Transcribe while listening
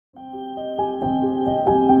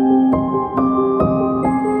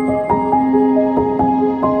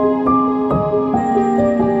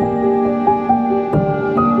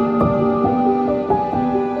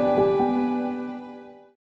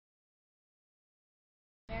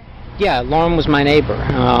Yeah, Lauren was my neighbor.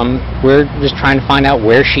 We're just trying to find out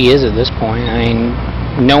where she is at this point. I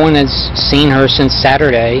mean, no one has seen her since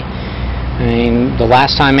Saturday. I mean, the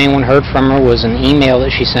last time anyone heard from her was an email that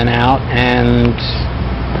she sent out, and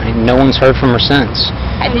no one's heard from her since.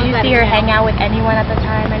 Did you see her hang out with anyone at the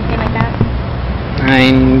time, anything like that? I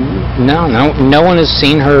mean, no one has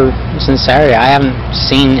seen her since Saturday. I haven't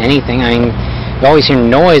seen anything. I mean, you always hear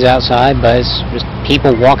noise outside, but it's just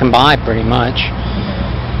people walking by pretty much.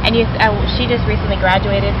 And she just recently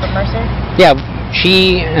graduated from Mercer? Yeah,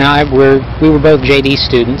 she and I we were both JD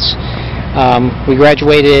students. We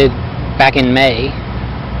graduated back in May.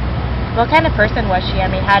 What kind of person was she? I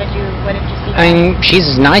mean, what did you see? I mean, she's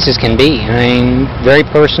as nice as can be. I mean, very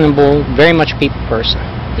personable, very much a people person.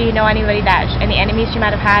 Do you know any enemies she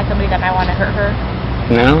might have had, somebody that might want to hurt her?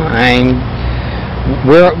 No, I mean,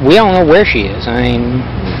 we don't know where she is. I mean,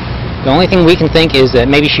 the only thing we can think is that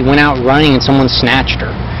maybe she went out running and someone snatched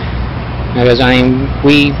her. Because I mean,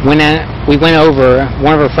 we went over.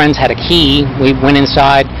 One of her friends had a key. We went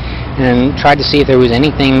inside and tried to see if there was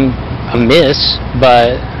anything amiss,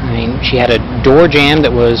 but I mean, she had a door jamb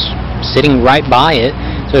that was sitting right by it,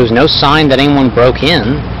 so there was no sign that anyone broke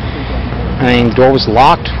in. I mean, the door was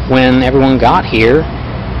locked when everyone got here.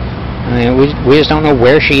 I mean, we just don't know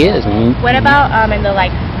where she is. What about in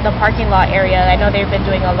the parking lot area? I know they've been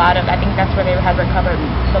doing a lot of. I think that's where they have recovered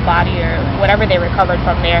the body or whatever they recovered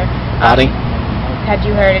from there. Body? Had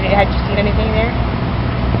you seen anything there?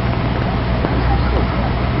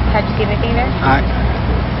 Had you seen anything there?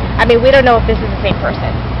 I mean, we don't know if this is the same person.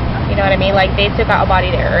 You know what I mean? Like, they took out a body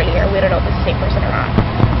there earlier. We don't know if it's the same person or not.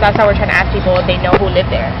 So that's how we're trying to ask people if they know who lived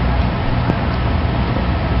there.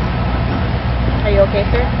 Are you okay,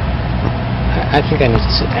 sir? I think I need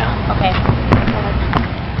to sit down. Okay.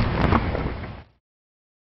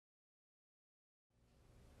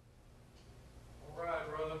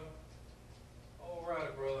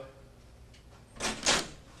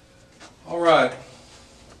 All right.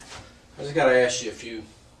 I just got to ask you a few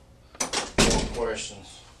more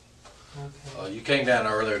questions. Okay. You came down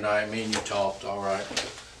earlier tonight. Me and you talked. All right.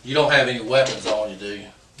 You don't have any weapons on you, do you?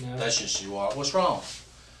 No. That's just you are. What's wrong?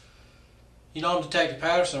 You know I'm Detective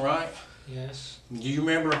Patterson, right? Yes. Do you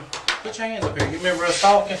remember? Put your hands up here. You remember us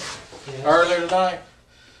talking earlier tonight,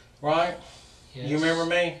 right? Yes. You remember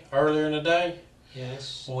me earlier in the day?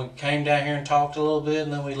 Yes. When we came down here and talked a little bit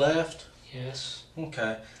and then we left? Yes.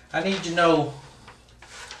 Okay. I need to know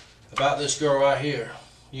about this girl right here.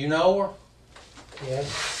 You know her?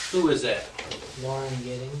 Yes. Who is that? Lauren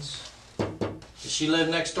Giddings. Does she live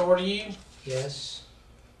next door to you? Yes.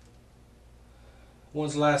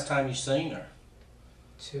 When's the last time you seen her?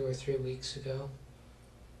 2 or 3 weeks ago.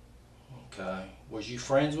 Okay. Was you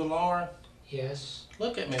friends with Lauren? Yes.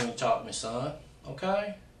 Look at me when you talk to me, son.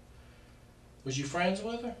 Okay? Was you friends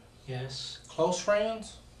with her? Yes. Close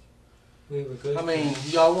friends? We were good. I mean,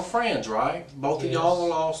 y'all were friends, right? Both of y'all were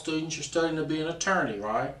law students. You're studying to be an attorney,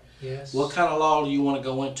 right? Yes. What kind of law do you want to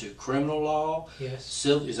go into? Criminal law? Yes.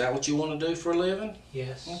 Civil? Is that what you want to do for a living?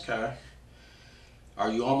 Yes. Okay. Are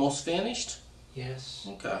you almost finished? Yes.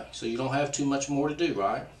 Okay. So you don't have too much more to do,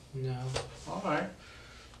 right? No. All right.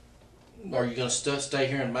 Are you going to stay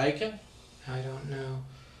here in Macon? I don't know.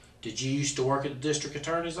 Did you used to work at the district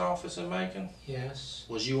attorney's office in Macon? Yes.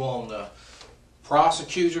 Was you on the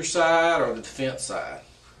prosecutor side or the defense side?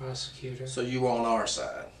 Prosecutor. So you were on our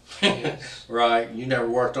side. Yes. Right. You never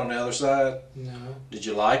worked on the other side? No. Did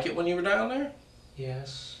you like it when you were down there?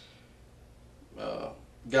 Yes.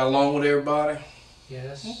 Got along with everybody?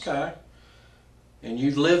 Yes. Okay. And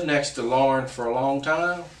you've lived next to Lauren for a long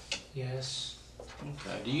time? Yes.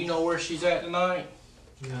 Okay. Do you know where she's at tonight?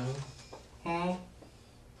 No. Hmm?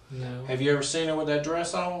 No. Have you ever seen her with that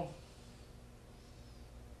dress on?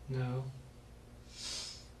 No.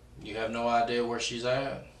 You have no idea where she's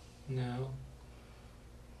at? No.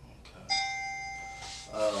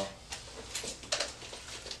 Okay.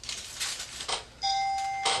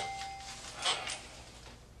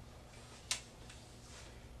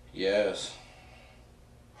 Yes.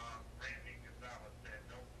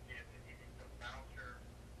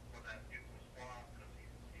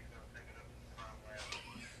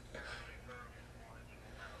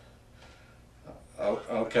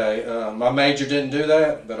 Okay, my major didn't do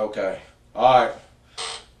that, but okay. Alright.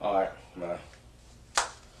 Alright, bye.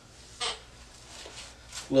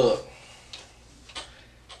 Look,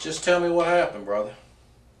 just tell me what happened, brother.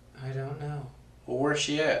 I don't know. Well, where's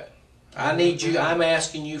she at? I need you, I'm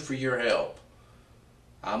asking you for your help.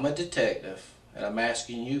 I'm a detective, and I'm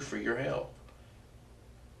asking you for your help.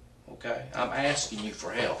 Okay? I'm asking you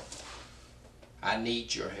for help. I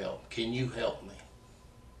need your help. Can you help me?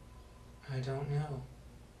 I don't know.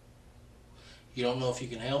 You don't know if you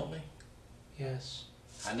can help me? Yes.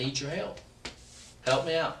 I need your help. Help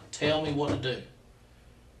me out. Tell me what to do.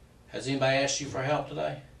 Has anybody asked you for help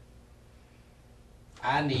today?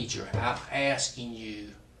 I'm asking you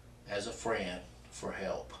as a friend for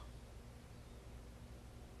help.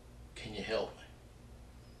 Can you help me?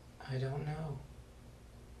 I don't know.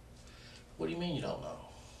 What do you mean you don't know?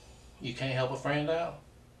 You can't help a friend out?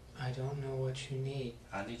 I don't know what you need.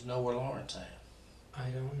 I need to know where Lauren's at. I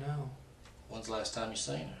don't know. When's the last time you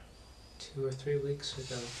seen her? 2 or 3 weeks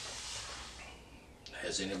ago.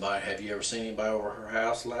 Have you ever seen anybody over her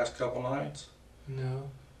house the last couple nights? No.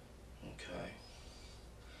 Okay.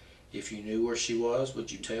 If you knew where she was,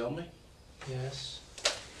 would you tell me? Yes.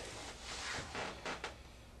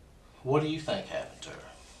 What do you think happened to her?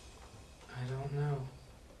 I don't know.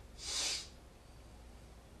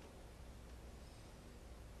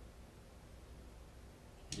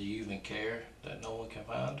 Do you even care that no one can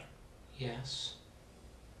find her? Yes.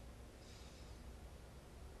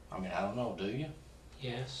 I mean, I don't know, do you?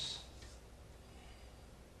 Yes.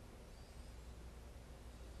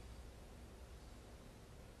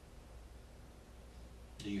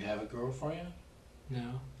 Do you have a girlfriend?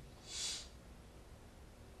 No.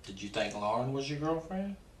 Did you think Lauren was your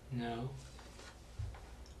girlfriend? No.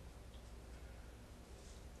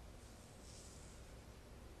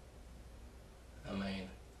 I mean,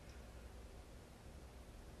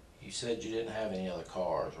 you said you didn't have any other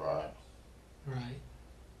cars, right? Right.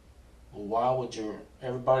 Well, why would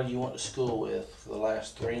everybody you went to school with for the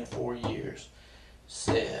last 3 and 4 years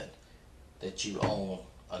said that you own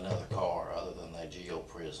another car other than that Geo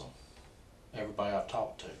Prism? Everybody I've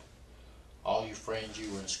talked to, all your friends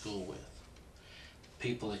you were in school with,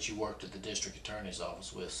 people that you worked at the district attorney's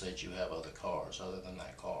office with said you have other cars other than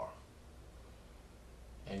that car.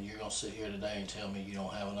 And you're going to sit here today and tell me you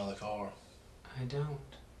don't have another car? I don't.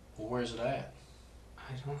 Well, where's it at?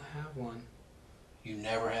 I don't have one. You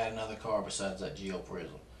never had another car besides that Geo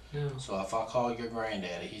Prism. No. So if I call your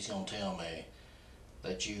granddaddy, he's going to tell me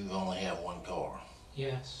that you only have one car.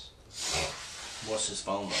 Yes. What's his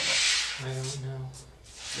phone number? I don't know.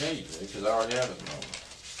 Yeah, you do, because I already have his number.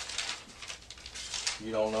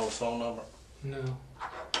 You don't know his phone number? No.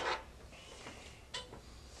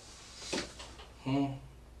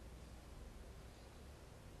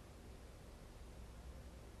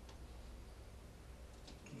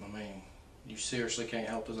 I mean, you seriously can't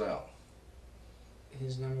help us out?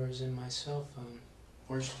 His number is in my cell phone.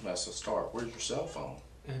 That's a start. Where's your cell phone?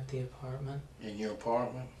 At the apartment. In your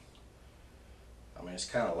apartment? I mean, it's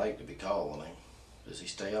kind of late to be calling him. Does he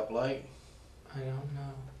stay up late? I don't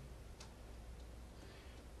know.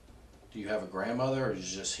 Do you have a grandmother or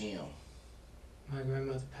is it just him? My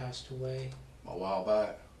grandmother passed away. A while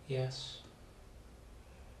back? Yes.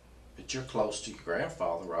 But you're close to your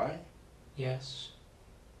grandfather, right? Yes.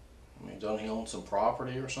 I mean, don't he own some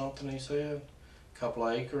property or something, he said? A couple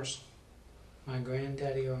of acres? My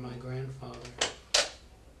granddaddy or my grandfather?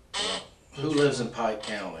 Who lives in Pike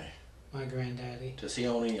County? My granddaddy. Does he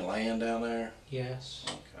own any land down there? Yes.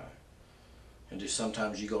 Okay. And do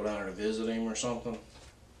sometimes you go down there to visit him or something?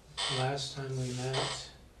 Last time we met,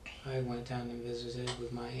 I went down and visited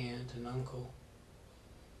with my aunt and uncle.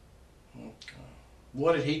 Okay.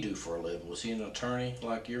 What did he do for a living? Was he an attorney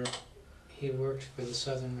like you? He worked for the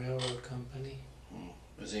Southern Railroad Company.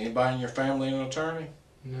 Is anybody in your family an attorney?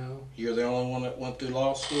 No. You're the only one that went through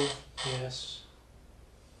law school? Yes.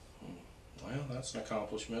 Well, that's an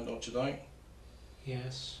accomplishment, don't you think?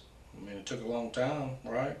 Yes. I mean, it took a long time,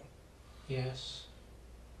 right? Yes.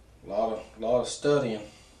 A lot of studying.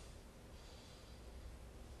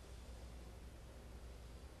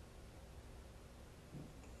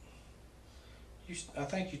 I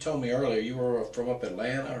think you told me earlier you were from up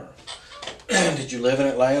Atlanta, or did you live in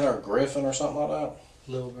Atlanta or Griffin or something like that?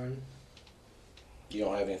 Lilburn. You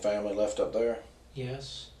don't have any family left up there?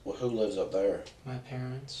 Yes. Well, who lives up there? My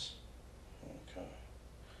parents. Okay.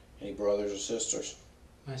 Any brothers or sisters?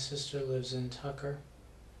 My sister lives in Tucker.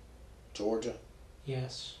 Georgia?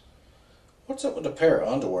 Yes. What's up with the pair of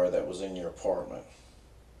underwear that was in your apartment?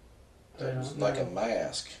 That was don't like know. a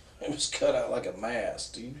mask. It was cut out like a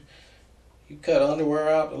mask. You cut underwear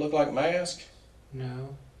out to look like a mask?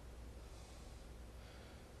 No.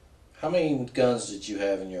 How many guns did you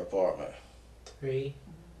have in your apartment? 3.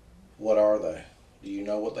 What are they? Do you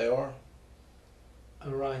know what they are? A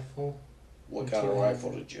rifle. What kind of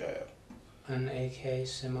rifle did you have? An AK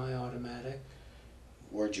semi-automatic.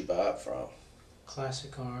 Where'd you buy it from?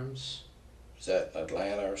 Classic Arms. Is that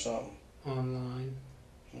Atlanta or something? Online.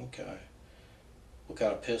 Okay. What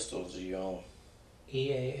kind of pistols do you own?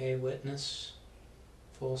 EAA Witness.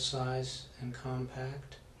 Full size and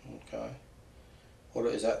compact. Okay. What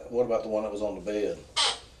is that? What about the one that was on the bed?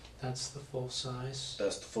 That's the full size.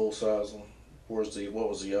 That's the full size one. What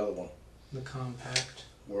was the other one? The compact.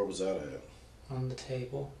 Where was that at? On the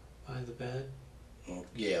table by the bed.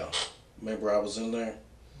 Yeah. Remember I was in there?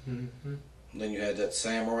 Mm-hmm. And then you had that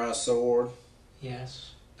samurai sword.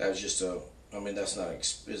 Yes. That was just a, I mean, that's not,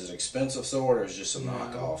 is it an expensive sword or is it just a No.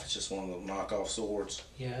 knockoff? It's just one of the knockoff swords.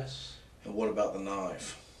 Yes. And what about the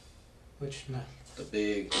knife? Which knife? The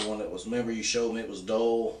big, the one that was, remember you showed me it was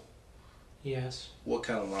dull? Yes. What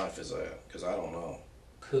kind of knife is that? Because I don't know.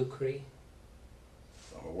 Kukri.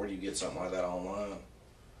 I mean, where do you get something like that online?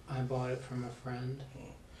 I bought it from a friend.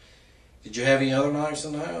 Did you have any other knives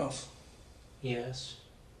in the house? Yes.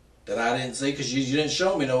 That I didn't see? Because you didn't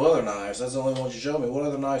show me no other knives. That's the only ones you showed me. What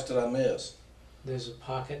other knives did I miss? There's a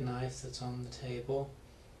pocket knife that's on the table.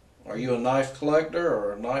 Are you a knife collector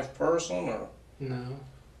or a knife person? Or No.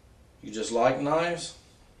 you just like knives?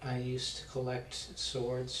 I used to collect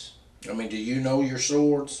swords. I mean, do you know your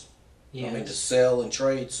swords? Yes. I mean, to sell and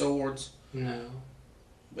trade swords? No.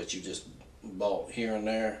 But you just bought here and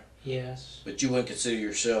there? Yes. But you wouldn't consider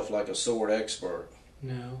yourself like a sword expert?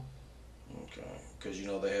 No. Okay. Because, you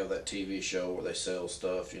know, they have that TV show where they sell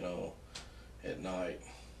stuff, you know, at night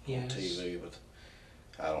on Yes. TV. But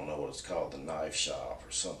I don't know what it's called, the knife shop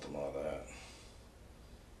or something like that.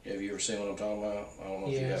 Have you ever seen what I'm talking about? I don't know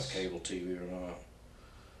if you have Yes. cable TV or not.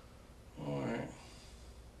 Alright.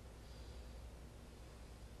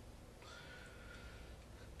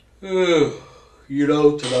 You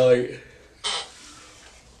know, tonight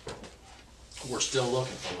we're still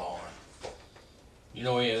looking for Lauren. You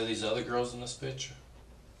know any of these other girls in this picture?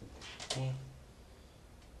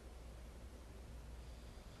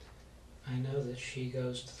 I know that she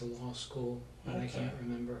goes to the law school, but I can't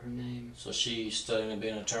remember her name. So she's studying to be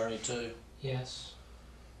an attorney too? Yes.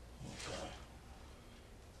 Okay.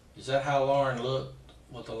 Is that how Lauren looked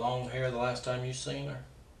with the long hair the last time you seen her?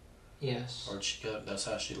 Yes. Or she got, that's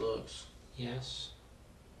how she looks? Yes.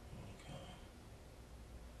 Okay.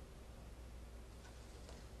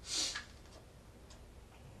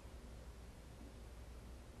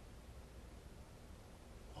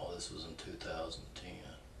 Oh, this was in 2010.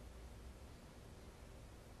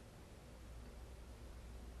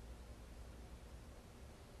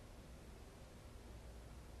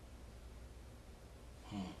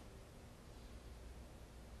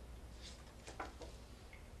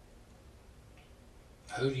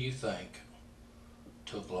 Who do you think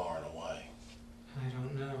took Lauren away? I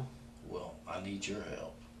don't know. Well, I need your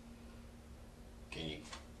help. Can you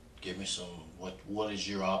give me some, what is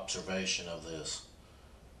your observation of this?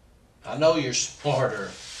 I know you're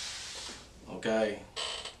smarter, okay?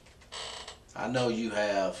 I know you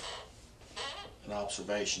have an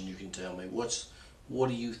observation you can tell me. What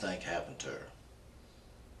do you think happened to her?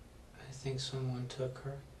 I think someone took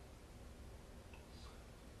her.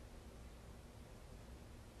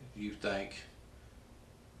 You think,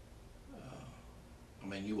 I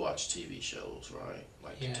mean, you watch TV shows, right?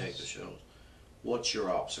 Like Yes. detective shows. What's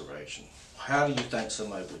your observation? How do you think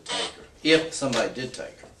somebody would take her? If somebody did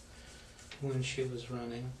take her. When she was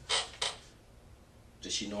running.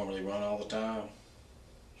 Does she normally run all the time?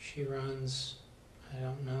 She runs, I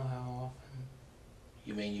don't know how often.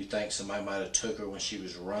 You mean you think somebody might have took her when she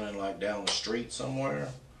was running like down the street somewhere?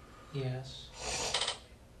 Yes.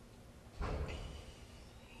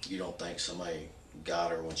 You don't think somebody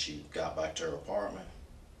got her when she got back to her apartment?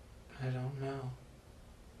 I don't know.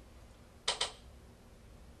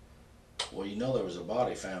 Well, you know there was a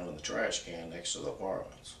body found in the trash can next to the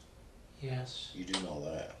apartments. Yes. You do know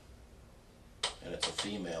that. And it's a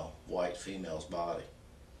female, white female's body.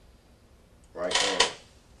 Right there.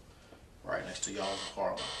 Right next to y'all's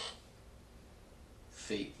apartment.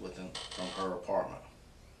 Feet from her apartment.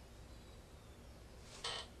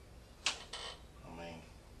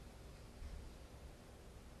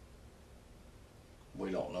 We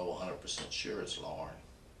don't know 100% sure it's Lauren,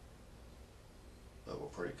 but we're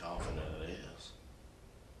pretty confident it is.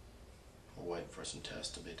 We're waiting for some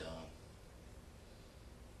tests to be done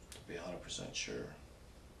to be 100% sure.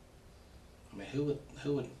 I mean, who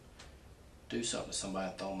would do something to somebody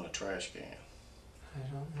and throw them in a trash can? I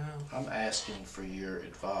don't know. I'm asking for your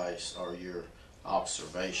advice or your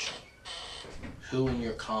observation. Who in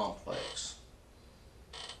your complex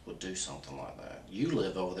would do something like that? You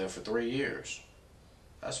lived over there for 3 years.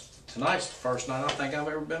 Tonight's the first night I think I've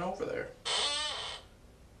ever been over there.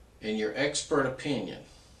 In your expert opinion,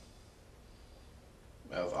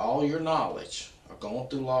 of all your knowledge of going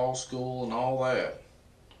through law school and all that,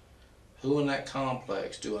 who in that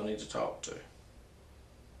complex do I need to talk to?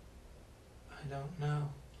 I don't know.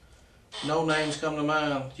 No names come to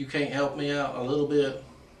mind. You can't help me out a little bit?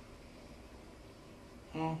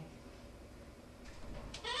 You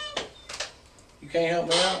can't help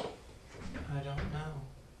me out? I don't know.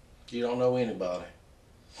 You don't know anybody?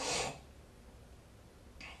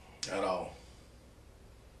 At all?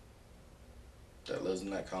 That lives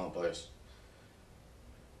in that complex?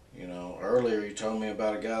 You know, earlier you told me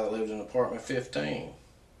about a guy that lived in apartment 15.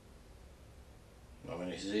 I mean,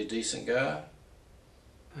 is he a decent guy?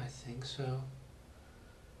 I think so.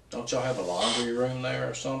 Don't y'all have a laundry room there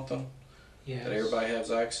or something? Yes. That everybody has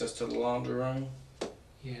access to the laundry room?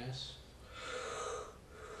 Yes.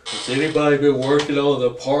 Has anybody been working on the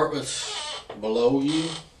apartments below you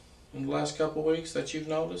in the last couple of weeks that you've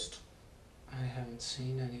noticed? I haven't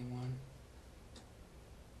seen anyone.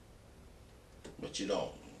 But you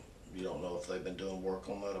don't know if they've been doing work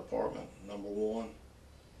on that apartment, number one?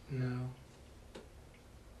 No.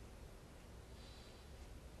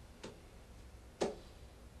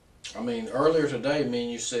 I mean, earlier today, me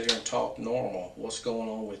and you sit here and talk normal. What's going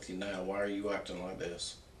on with you now? Why are you acting like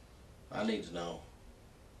this? I need to know.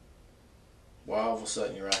 Why all of a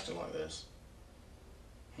sudden you're acting like this?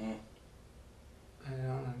 I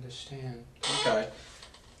don't understand. Okay.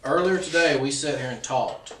 Earlier today, we sat here and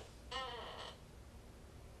talked.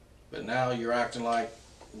 But now you're acting like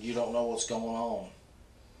you don't know what's going on.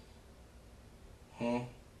 I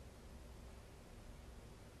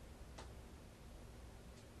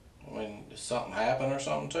mean, did something happen or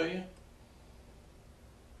something to you?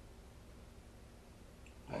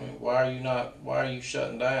 I mean, why are you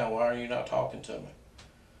shutting down? Why are you not talking to me?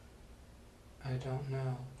 I don't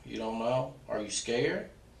know. You don't know? Are you scared?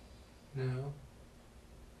 No.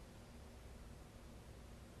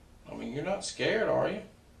 I mean, you're not scared, are you?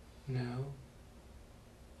 No.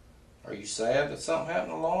 Are you sad that something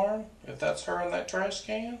happened to Lauren? If that's her in that trash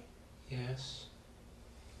can? Yes.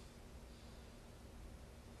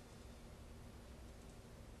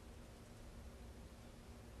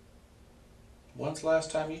 When's the last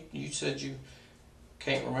time you said you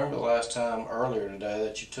can't remember the last time earlier today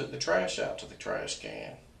that you took the trash out to the trash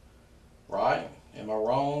can? Right? Am I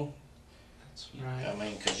wrong? That's right. I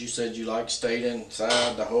mean, because you said you stayed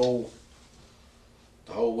inside the whole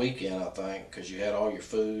weekend, I think, because you had all your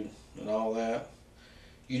food and all that.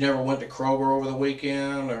 You never went to Kroger over the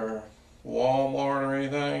weekend or Walmart or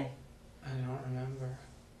anything? I don't remember.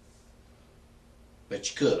 But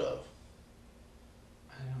you could have.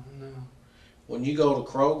 I don't know. When you go to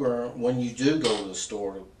Kroger, when you do go to the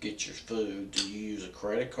store to get your food, do you use a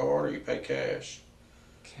credit card or you pay cash?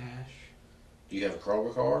 Cash. Do you have a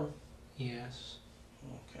Kroger card? Yes.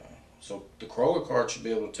 Okay. So the Kroger card should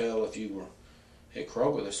be able to tell if you were at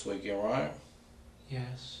Kroger this weekend, right?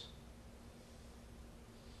 Yes.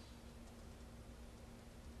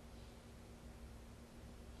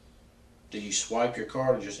 Do you swipe your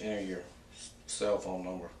card or just enter your cell phone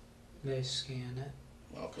number? They scan it.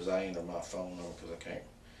 No, because I enter my phone number because I can't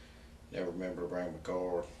never remember to bring my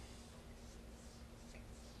card.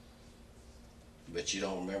 But you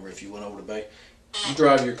don't remember if you went over to Bay. You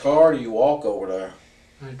drive your car or you walk over there?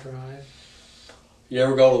 I drive. You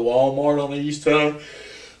ever go to Walmart on the east side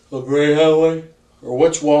of Gray Highway? Or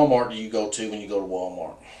which Walmart do you go to when you go to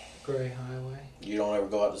Walmart? Gray Highway. You don't ever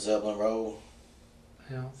go out to Zeppelin Road?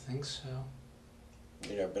 I don't think so.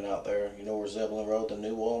 You never been out there? You know where Zeppelin Road, the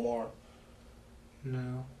new Walmart?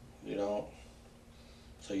 No. You don't?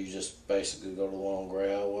 So you just basically go to the one on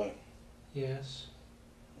Gray Highway? Yes.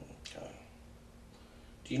 Okay.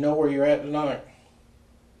 Do you know where you're at tonight?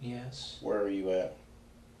 Yes. Where are you at?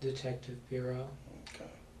 Detective Bureau.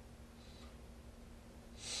 Okay.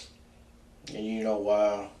 And you know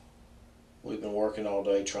why we've been working all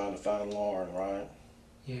day trying to find Lauren, right?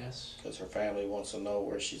 Yes. Because her family wants to know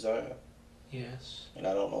where she's at. Yes. And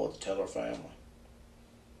I don't know what to tell her family.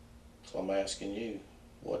 So I'm asking you,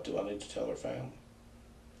 what do I need to tell her family?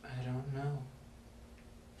 I don't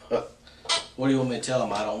know. What do you want me to tell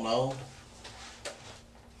them? I don't know?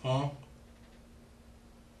 Huh?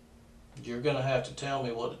 You're going to have to tell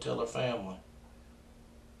me what to tell her family.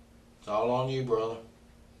 It's all on you, brother.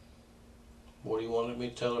 What do you want me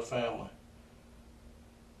to tell her family?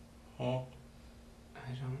 Huh?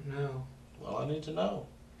 I don't know. Well, I need to know.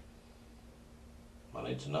 I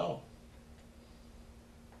need to know.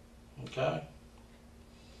 Okay?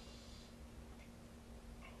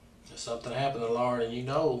 If something happened to Lauren and you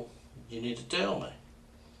know, you need to tell me.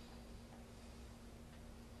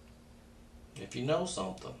 If you know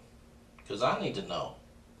something. Because I need to know.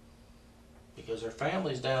 Because her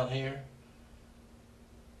family's down here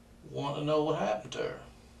wanting to know what happened to her.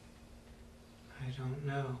 I don't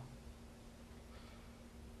know.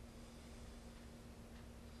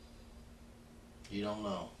 You don't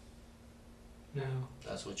know. No.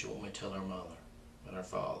 That's what you want me to tell her mother and her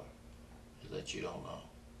father, is that you don't know.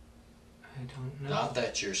 I don't know. Not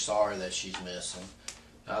that you're sorry that she's missing.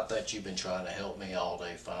 Not that you've been trying to help me all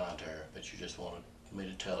day find her, but you just wanted me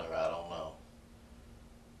to tell her I don't know.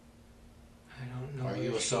 I don't know. Are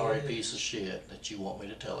you a sorry piece of shit that you want me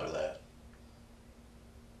to tell her that?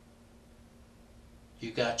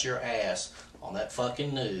 You got your ass on that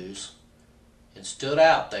fucking news and stood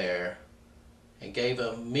out there and gave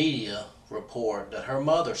a media report that her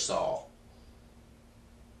mother saw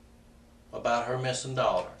about her missing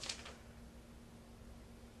daughter.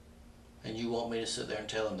 And you want me to sit there and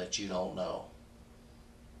tell them that you don't know.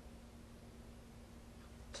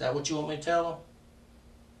 Is that what you want me to tell them?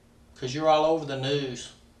 Because you're all over the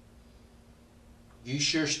news. You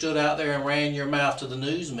sure stood out there and ran your mouth to the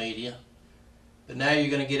news media. But now you're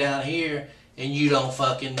going to get out here and you don't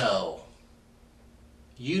fucking know.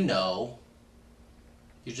 You know.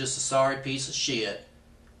 You're just a sorry piece of shit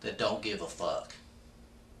that don't give a fuck.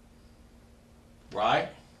 Right?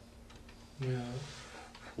 No.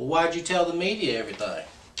 Well, why'd you tell the media everything?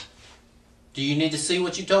 Do you need to see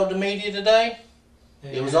what you told the media today?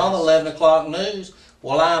 Yes. It was on the 11 o'clock news.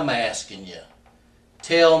 Well, I'm asking you.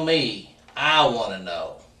 Tell me. I want to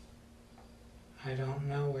know. I don't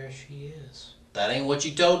know where she is. That ain't what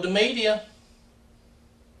you told the media.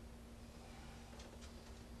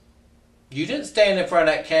 You didn't stand in front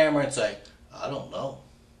of that camera and say, I don't know.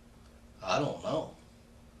 I don't know.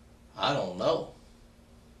 I don't know.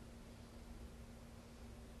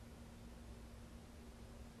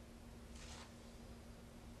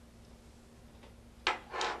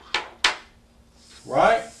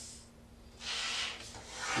 Right?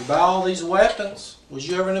 You buy all these weapons. Was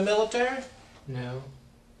you ever in the military? No.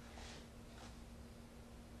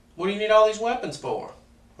 What do you need all these weapons for?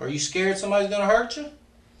 Are you scared somebody's going to hurt you?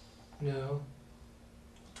 No.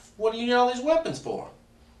 What do you need all these weapons for?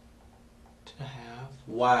 To have.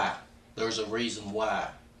 Why? There's a reason why.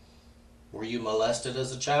 Were you molested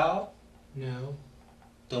as a child? No.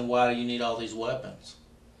 Then why do you need all these weapons?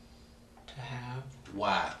 To have.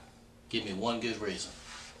 Why? Give me one good reason.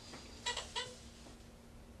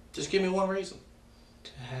 Just give me one reason.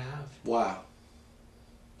 To have. Why?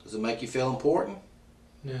 Does it make you feel important?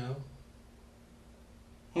 No.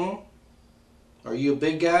 Are you a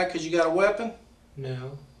big guy because you got a weapon?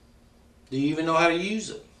 No. Do you even know how to use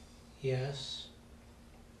it? Yes.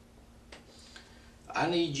 I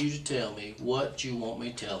need you to tell me what you want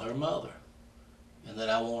me to tell her mother. And then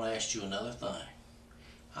I won't ask you another thing.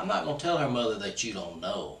 I'm not going to tell her mother that you don't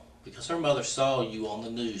know. Because her mother saw you on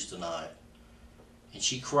the news tonight. And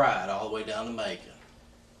she cried all the way down to Macon.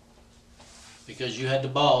 Because you had the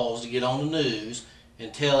balls to get on the news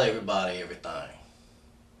and tell everybody everything.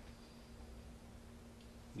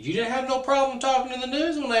 You didn't have no problem talking to the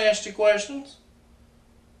news when they asked you questions.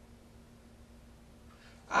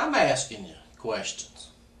 I'm asking you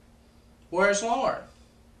questions. Where's Lauren?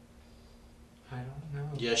 I don't know.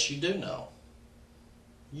 Yes, you do know.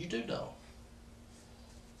 You do know.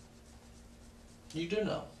 You do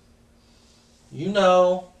know. You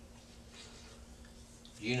know.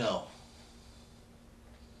 You know.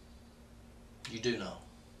 You do know.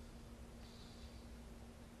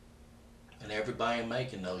 And everybody in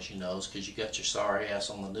Macon knows you knows because you got your sorry ass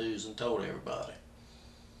on the news and told everybody.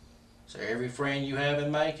 So every friend you have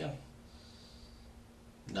in Macon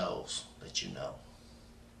knows that you know.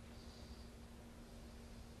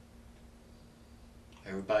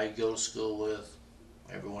 Everybody you go to school with,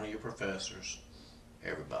 every one of your professors,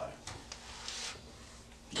 everybody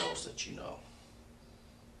knows that you know.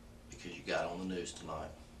 Because you got on the news tonight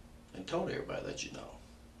and told everybody that you know.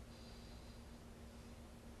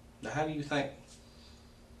 Now how do you think?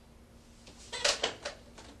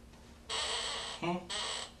 You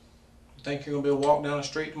think you're going to be able to walk down the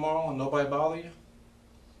street tomorrow and nobody bother you?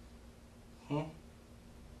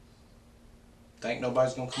 Think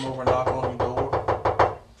nobody's going to come over and knock on your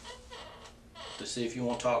door to see if you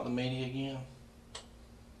want to talk to the media again?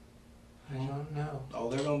 I don't know. Oh,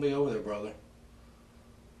 they're going to be over there, brother.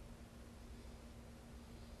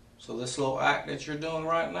 So this little act that you're doing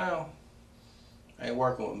right now ain't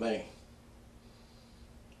working with me.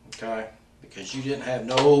 Okay? Because you didn't have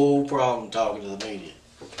no problem talking to the media.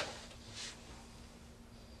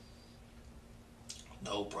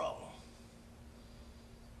 No problem.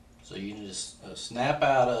 So you need to snap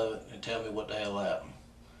out of it and tell me what the hell happened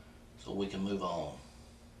so we can move on.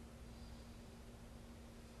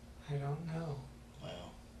 I don't know.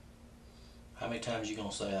 Well, how many times you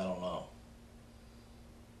gonna say I don't know?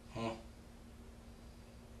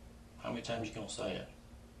 How many times you gonna say it?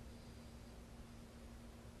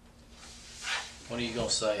 When are you going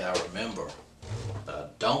to say, I remember, but I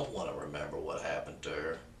don't want to remember what happened to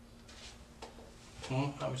her?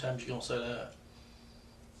 How many times are you going to say that?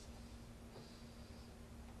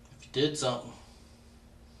 If you did something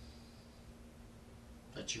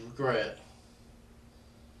that you regret,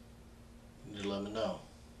 you need to let me know.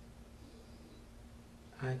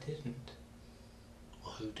 I didn't.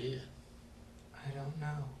 Well, who did? I don't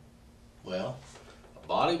know. Well, a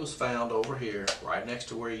body was found over here, right next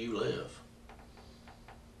to where you live.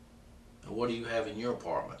 And what do you have in your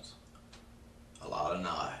apartments? A lot of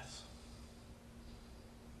knives.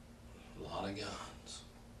 A lot of guns.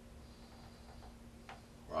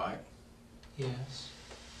 Right? Yes.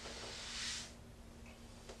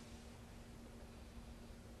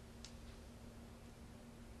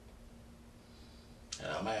 And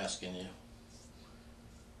I'm asking you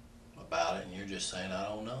about it, and you're just saying, I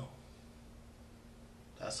don't know.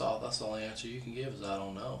 That's all. That's the only answer you can give is I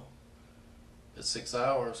don't know. But 6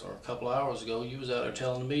 hours or a couple hours ago, you was out there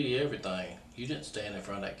telling the media everything. You didn't stand in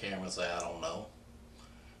front of that camera and say, I don't know.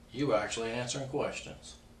 You were actually answering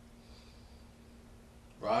questions.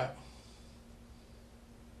 Right?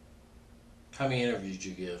 How many interviews did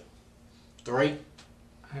you give? 3?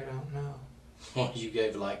 I don't know. Well, you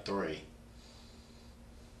gave like 3.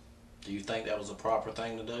 Do you think that was a proper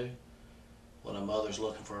thing to do when a mother's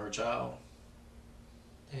looking for her child?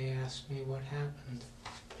 They asked me what happened.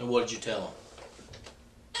 And what did you tell them?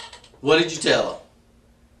 What did you tell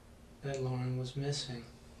them? That Lauren was missing.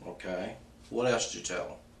 Okay. What else did you tell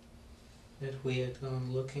them? That we had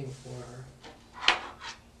gone looking for her.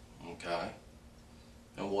 Okay.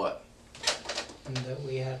 And what? And that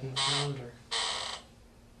we hadn't found her.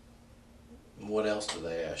 And what else did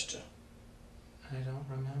they ask you? I don't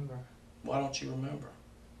remember. Why don't you remember?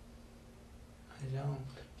 I don't.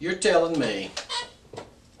 You're telling me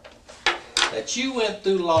that you went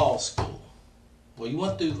through law school. Well, you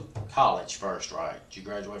went through college first, right? Did you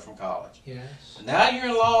graduate from college? Yes. And now you're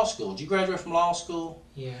in law school. Did you graduate from law school?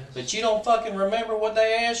 Yes. But you don't fucking remember what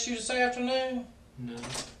they asked you this afternoon? No.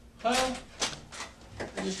 Huh?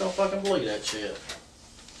 You just don't fucking believe that shit.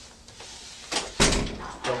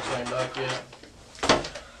 Don't came back yet.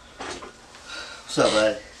 What's up,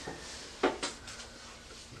 buddy?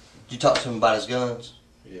 Did you talk to him about his guns?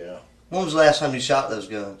 Yeah. When was the last time you shot those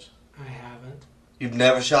guns? I haven't. You've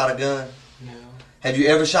never shot a gun? No. Have you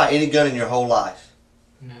ever shot any gun in your whole life?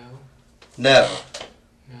 No. Never.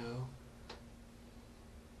 No.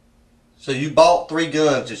 So you bought 3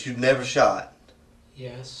 guns that you've never shot?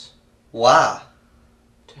 Yes. Why?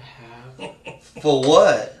 To have. For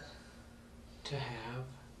what? To have.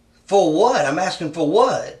 For what? I'm asking for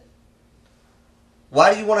what?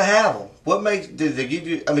 Why do you want to have them? What makes, did they give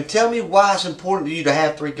you, I mean, tell me why it's important to you to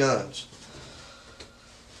have 3 guns.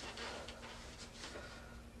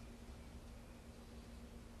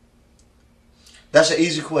 That's an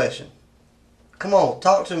easy question. Come on,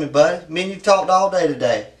 talk to me, buddy. Me and you talked all day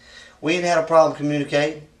today. We ain't had a problem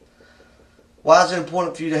communicating. Why is it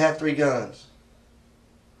important for you to have 3 guns?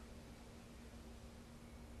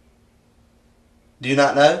 Do you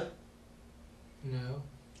not know? No.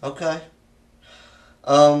 Okay.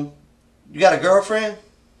 You got a girlfriend?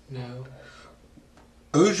 No.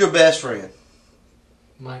 Who's your best friend?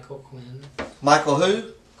 Michael Quinn. Michael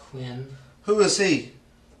who? Quinn. Who is he?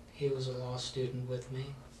 He was a law student with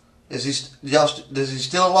me. Is he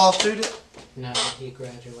still a law student? No, he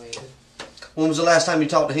graduated. When was the last time you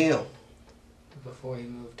talked to him? Before he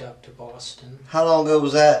moved up to Boston. How long ago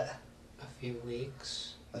was that? A few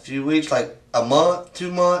weeks. A few weeks? Like a month?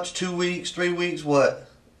 2 months? 2 weeks? 3 weeks? What?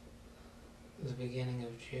 The beginning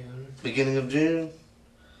of June. Beginning of June?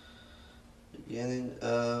 Beginning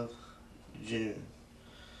of June.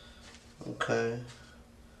 Okay.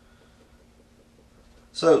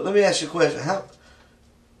 So let me ask you a question. How?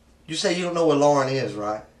 You say you don't know where Lauren is,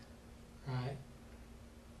 right? Right.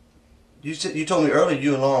 You told me earlier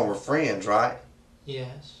you and Lauren were friends, right?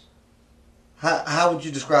 Yes. How would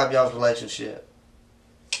you describe y'all's relationship?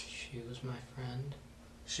 She was my friend.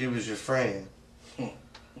 She was your friend.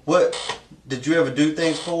 What did you ever do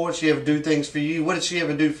things for her? Did she ever do things for you? What did she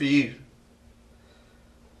ever do for you?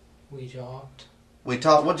 We talked. We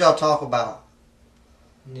talked. What y'all talk about?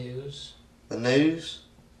 News. The news.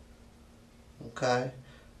 Okay.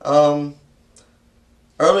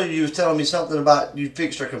 Earlier you was telling me something about you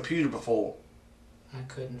fixed her computer before. I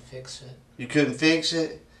couldn't fix it. You couldn't fix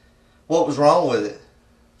it? What was wrong with it?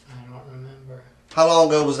 I don't remember. How long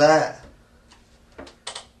ago was that?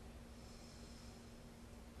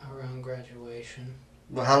 Around graduation.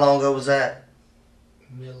 Well, how long ago was that?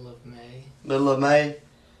 Middle of May. Middle of May?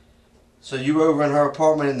 So you were over in her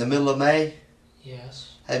apartment in the middle of May?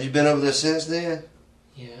 Yes. Have you been over there since then?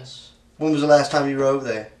 Yes. When was the last time you were over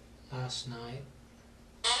there? Last night.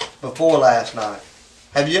 Before last night.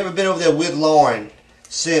 Have you ever been over there with Lauren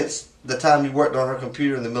since the time you worked on her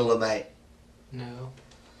computer in the middle of May? No.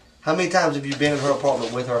 How many times have you been in her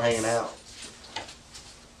apartment with her hanging out?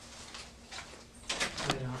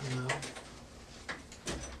 I don't know.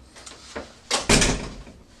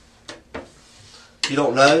 You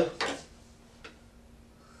don't know?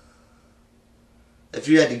 If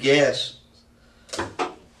you had to guess,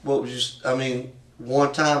 what was you, I mean,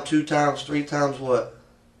 1 time, 2 times, 3 times what?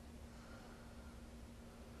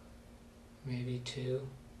 Maybe 2.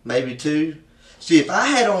 Maybe 2? See, if I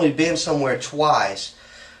had only been somewhere twice,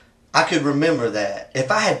 I could remember that. If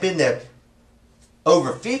I had been there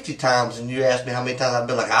over 50 times and you asked me how many times, I'd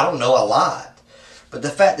be like, I don't know, a lot. But the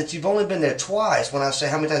fact that you've only been there twice, when I say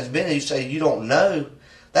how many times you've been there, you say you don't know,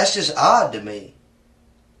 that's just odd to me.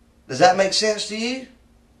 Does that make sense to you?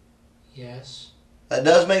 Yes. That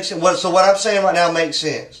does make sense. So what I'm saying right now makes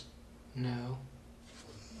sense? No.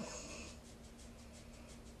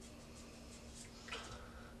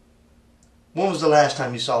 When was the last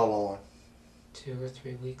time you saw Lauren? 2 or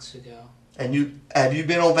 3 weeks ago. And have you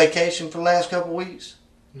been on vacation for the last couple of weeks?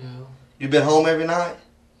 No. You been home every night?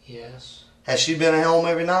 Yes. Has she been at home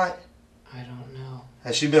every night? I don't know.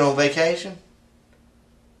 Has she been on vacation?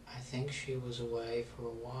 I think she was away for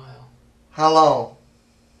a while. How long?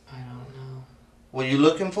 I don't know. Were you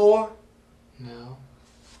looking for her? No.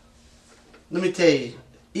 Let me tell you,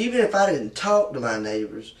 even if I didn't talk to my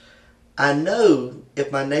neighbors, I know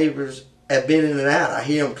if my neighbors have been in and out. I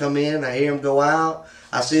hear them come in, I hear them go out.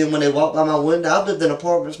 I see them when they walk by my window. I've lived in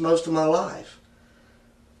apartments most of my life.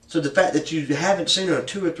 So the fact that you haven't seen her in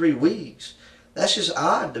 2 or 3 weeks, that's just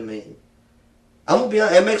odd to me. I'm gonna be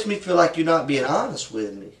honest, it makes me feel like you're not being honest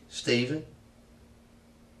with me, Stephen.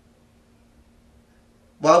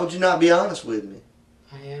 Why would you not be honest with me?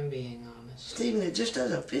 I am being honest. Stephen, it just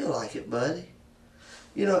doesn't feel like it, buddy.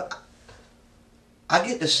 You know, I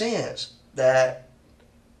get the sense that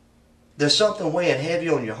there's something weighing heavy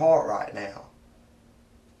on your heart right now.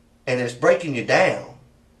 And it's breaking you down.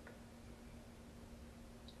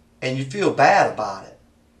 And you feel bad about it.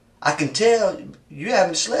 I can tell you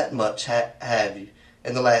haven't slept much, have you?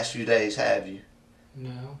 In the last few days, have you?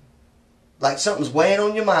 No. Like something's weighing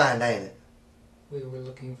on your mind, ain't it? We were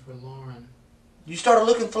looking for Lauren. You started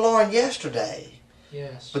looking for Lauren yesterday.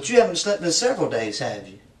 Yes. But you haven't slept in several days, have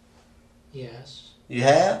you? Yes. You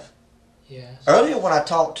have? Yes. Earlier when I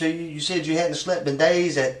talked to you, you said you hadn't slept in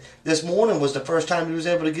days. That this morning was the first time you was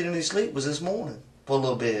able to get any sleep, was this morning for a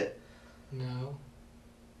little bit. No.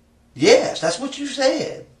 Yes, that's what you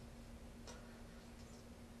said.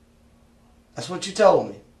 That's what you told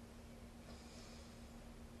me.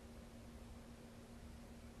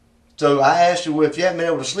 So I asked you, well, if you haven't been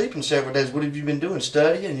able to sleep in several days, what have you been doing?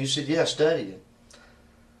 Studying? And you said, yeah, studying.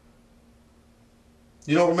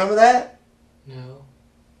 You don't remember that? No.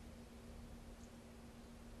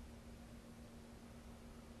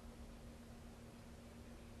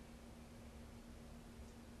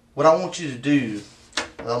 What I want you to do,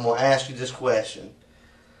 and I'm going to ask you this question.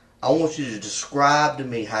 I want you to describe to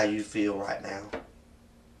me how you feel right now.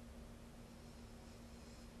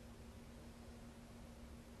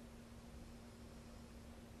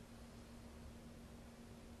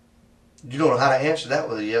 You don't know how to answer that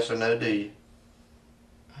with a yes or no, do you?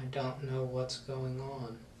 I don't know what's going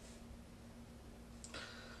on.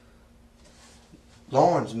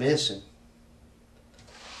 Lauren's missing.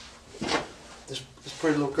 This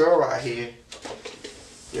pretty little girl right here,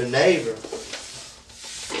 your neighbor,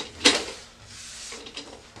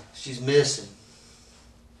 she's missing.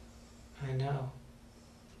 I know.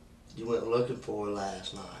 You went looking for her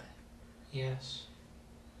last night. Yes.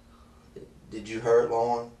 Did you hurt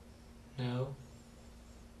Lauren? No.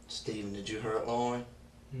 Stephen, did you hurt Lauren?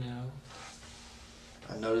 No.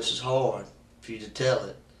 I know this is hard for you to tell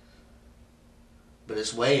it, but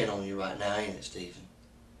it's weighing on you right now, ain't it, Stephen?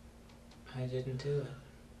 I didn't do it.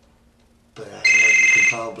 But I know you can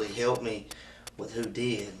probably help me with who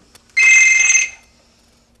did.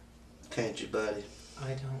 Can't you, buddy? I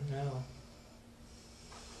don't know.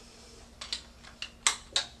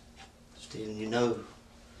 Stephen, you know,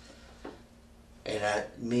 and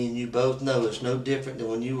me and you both know it's no different than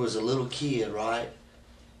when you was a little kid, right?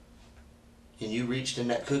 And you reached in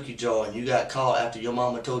that cookie jar and you got caught after your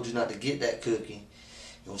mama told you not to get that cookie.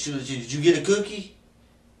 And when she was, did you get a cookie?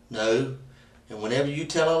 No. And whenever you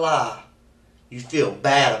tell a lie, you feel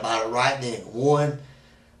bad about it right then. One,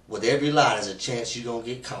 with every lie, there's a chance you're going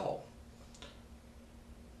to get caught.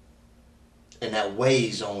 And that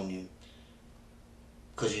weighs on you.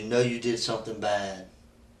 Because you know you did something bad.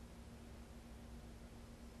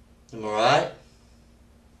 Am I right?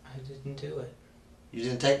 I didn't do it. You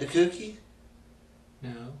didn't take the cookie?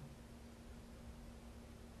 No.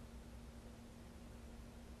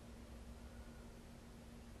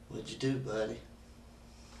 What'd you do, buddy?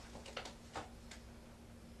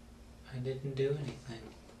 I didn't do anything.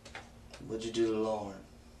 What'd you do to Lauren?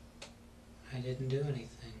 I didn't do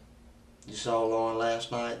anything. You saw Lauren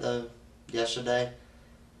last night, though? Yesterday?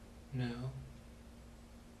 No.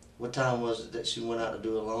 What time was it that she went out to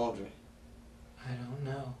do her laundry? I don't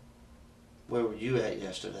know. Where were you at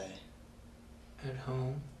yesterday? At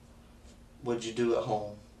home? What'd you do at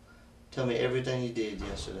home? Tell me everything you did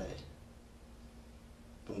yesterday.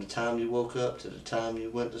 From the time you woke up to the time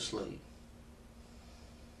you went to sleep.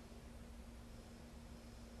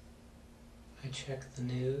 I checked the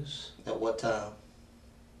news. At what time?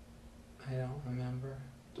 I don't remember.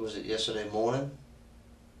 Was it yesterday morning?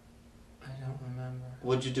 I don't remember.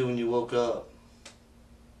 What'd you do when you woke up?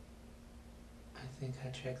 I think I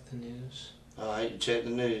checked the news. Alright, you checked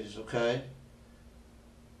the news, okay?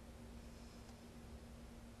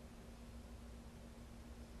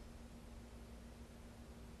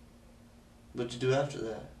 What'd you do after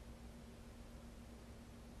that?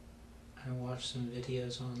 I watched some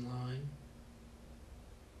videos online.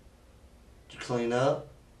 Did you clean up?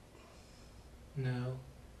 No.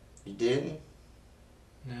 You didn't?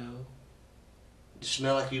 No. You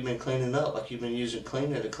smell like you've been cleaning up, like you've been using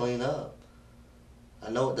cleaner to clean up. I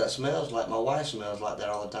know what that smells like. My wife smells like that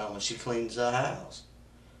all the time when she cleans the house.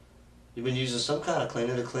 You've been using some kind of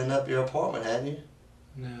cleaner to clean up your apartment, hadn't you?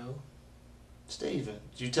 No. Stephen,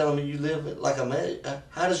 you telling me you live like a man?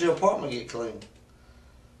 How does your apartment get cleaned?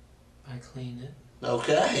 I clean it.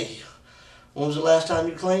 Okay. When was the last time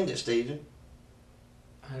you cleaned it, Stephen?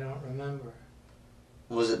 I don't remember.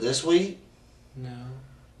 Was it this week? No.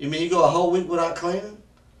 You mean you go a whole week without cleaning?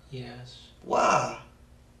 Yes. Why?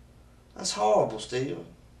 That's horrible, Stephen.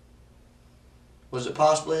 Was it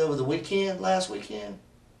possibly over the weekend, last weekend?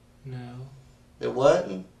 No. It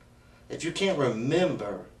wasn't? If you can't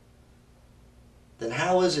remember, then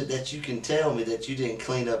how is it that you can tell me that you didn't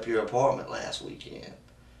clean up your apartment last weekend?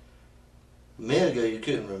 A minute ago you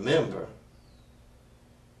couldn't remember.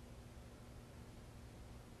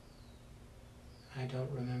 I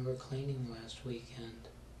don't remember cleaning last weekend.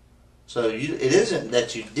 So it isn't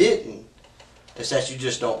that you didn't, it's that you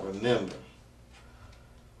just don't remember.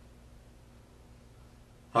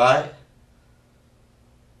 Right?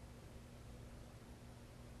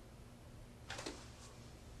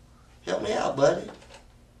 Help me out, buddy.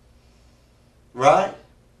 Right?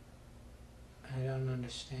 I don't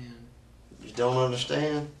understand. You don't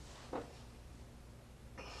understand?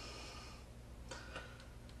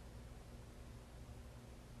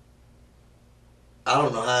 I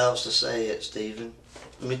don't know how else to say it, Stephen.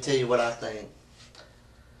 Let me tell you what I think.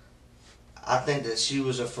 I think that she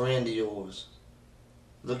was a friend of yours.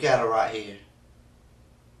 Look at her right here.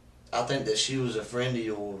 I think that she was a friend of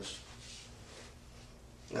yours.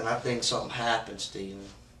 And I think something happened, Stephen.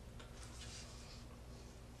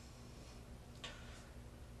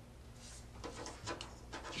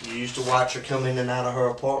 You used to watch her come in and out of her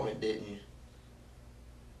apartment, didn't you?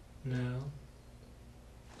 No.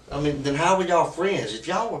 I mean, then how were y'all friends?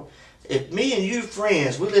 If me and you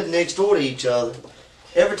friends, we live next door to each other.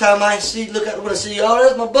 Every time I look out the window, see, oh,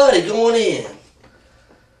 there's my buddy going in.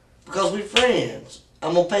 Because we friends.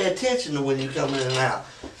 I'm gonna pay attention to when you come in and out.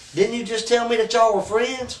 Didn't you just tell me that y'all were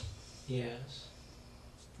friends? Yes.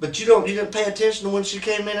 But you didn't pay attention to when she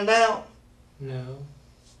came in and out? No.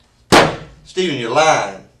 Stephen, you're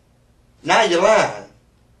lying. Now you're lying.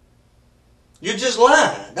 You're just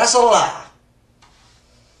lying. That's a lie.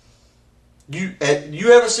 You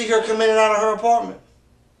ever see her come in and out of her apartment?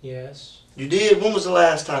 Yes. You did? When was the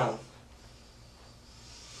last time?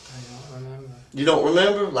 I don't remember. You don't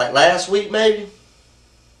remember? Like last week maybe?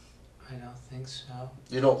 I don't think so.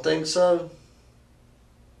 You don't think so?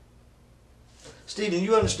 Stephen,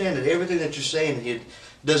 you understand that everything that you're saying here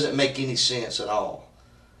doesn't make any sense at all.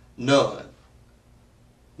 None.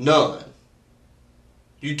 None.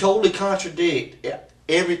 You totally contradict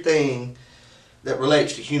everything that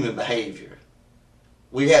relates to human behavior.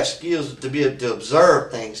 We have skills to be able to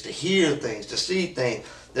observe things, to hear things, to see things.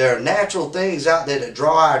 There are natural things out there that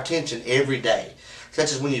draw our attention every day.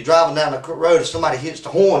 Such as when you're driving down the road and somebody hits the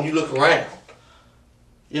horn, you look around.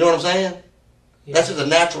 You know what I'm saying? Yeah. That's just a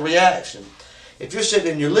natural reaction. If you're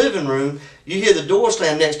sitting in your living room, you hear the door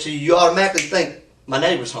slam next to you, you automatically think, my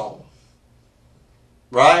neighbor's home.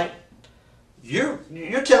 Right? You're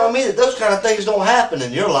telling me that those kind of things don't happen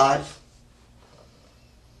in your life.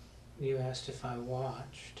 You asked if I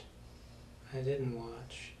watched. I didn't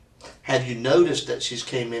watch. Have you noticed that she's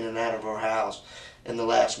came in and out of our house in the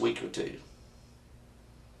last week or two?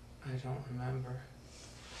 I don't remember.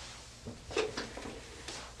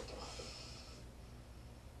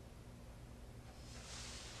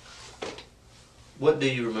 What do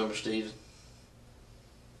you remember, Stephen?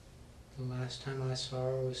 The last time I saw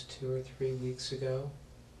her was 2 or 3 weeks ago.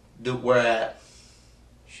 Where at?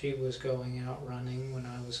 She was going out running when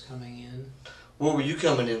I was coming in. Where were you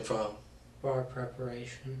coming in from? Bar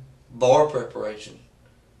preparation. Bar preparation.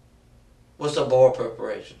 What's a bar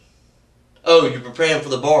preparation? Oh, you're preparing for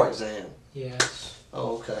the bar exam. Yes.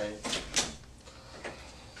 Oh, okay.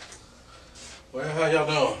 Well, how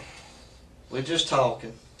y'all doing? We're just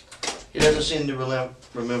talking. He doesn't seem to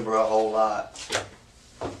remember a whole lot.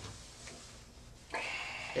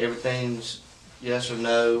 Everything's yes or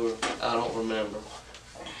no, or I don't remember.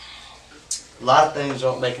 A lot of things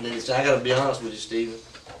aren't making any sense. I gotta be honest with you, Stephen.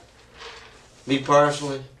 Me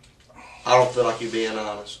personally, I don't feel like you're being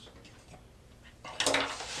honest.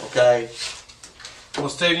 Okay? Well,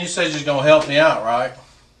 Stephen, you said you're just going to help me out, right?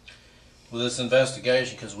 With this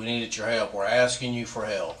investigation, because we needed your help. We're asking you for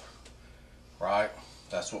help. Right?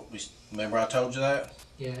 That's what we... Remember I told you that?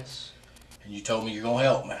 Yes. And you told me you're going to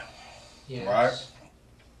help me. Yes. Right?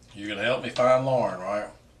 You're going to help me find Lauren, right?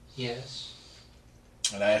 Yes.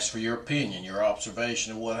 And ask for your opinion, your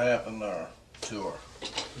observation of what happened there to her.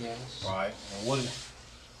 Yes. Right? And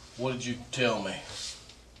what did you tell me?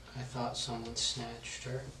 I thought someone snatched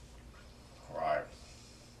her. Right.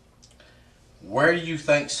 Where do you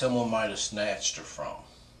think someone might have snatched her from?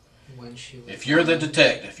 When she was... If you're the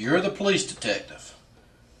detective, you're the police detective,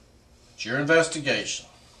 it's your investigation,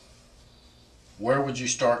 where would you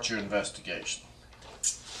start your investigation?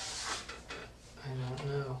 I don't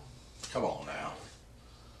know. Come on now.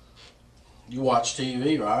 You watch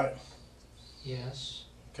TV, right? Yes.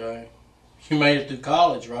 Okay. You made it through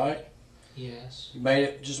college, right? Yes. You made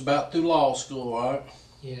it just about through law school, right?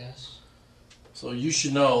 Yes. So you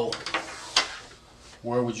should know,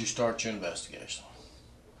 where would you start your investigation?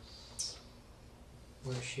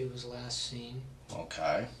 Where she was last seen.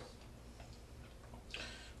 Okay.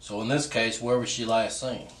 So in this case, where was she last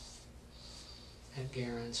seen? At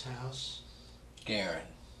Garen's house. Garen.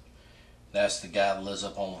 That's the guy that lives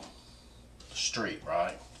up on the street,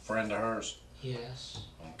 right? Friend of hers? Yes.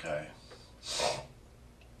 Okay.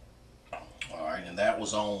 Alright, and that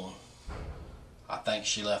was on, I think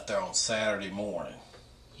she left there on Saturday morning.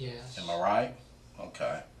 Yes. Am I right?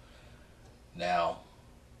 Okay. Now,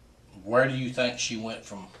 where do you think she went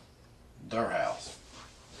from their house?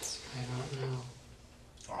 I don't know.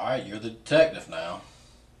 Alright, you're the detective now.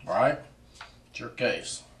 Right? It's your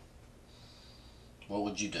case. What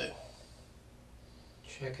would you do?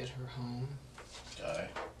 Check at her home. Okay.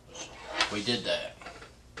 We did that.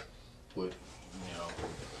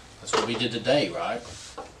 That's what we did today, right?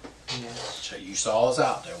 Yes. So you saw us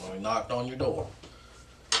out there when we knocked on your door.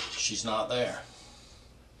 She's not there.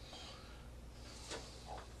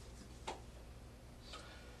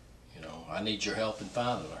 I need your help in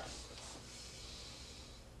finding her.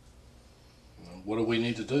 What do we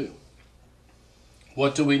need to do?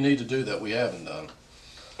 What do we need to do that we haven't done?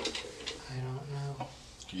 I don't know.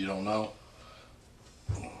 You don't know?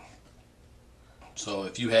 So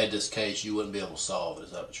if you had this case, you wouldn't be able to solve it,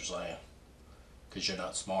 is that what you're saying? Because you're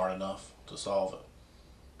not smart enough to solve it?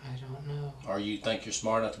 I don't know. Or you think you're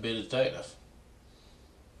smart enough to be a detective?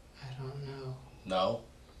 I don't know. No?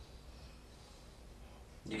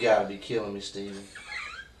 You gotta be killing me, Stephen.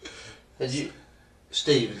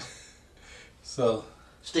 Stephen. So?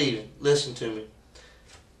 Stephen, listen to me.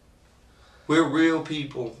 We're real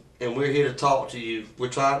people, and we're here to talk to you.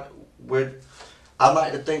 I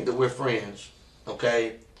like to think that we're friends,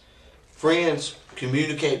 okay? Friends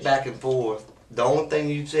communicate back and forth. The only thing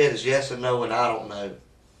you said is yes or no, and I don't know,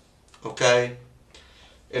 okay?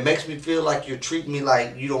 It makes me feel like you're treating me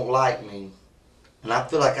like you don't like me, and I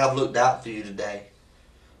feel like I've looked out for you today.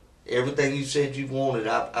 Everything you said you wanted,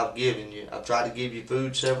 I've given you. I've tried to give you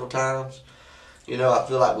food several times. I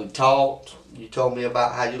feel like we talked. You told me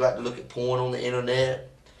about how you like to look at porn on the internet.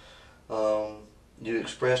 You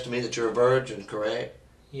expressed to me that you're a virgin, correct?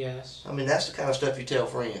 Yes. I mean, that's the kind of stuff you tell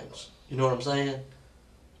friends. You know what I'm saying?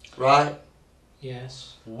 Right?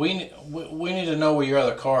 Yes. We need to know where your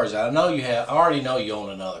other car is at. I already know you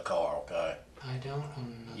own another car, okay? I don't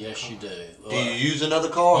own another Yes, car. you do. Do you use another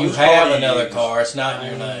car? You Whose car do have you another use? car. It's not in I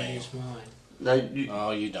your don't name. use mine. No,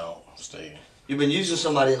 No, you don't, Steve. you've been using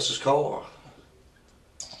somebody else's car.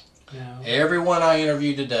 No. Everyone I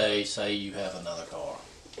interviewed today say you have another car.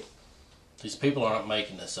 These people aren't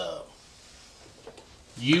making this up.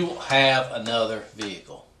 You have another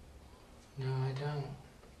vehicle. No, I don't.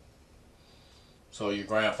 So your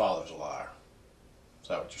grandfather's a liar. Is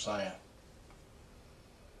that what you're saying?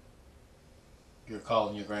 You're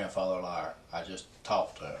calling your grandfather a liar. I just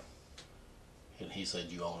talked to him, and he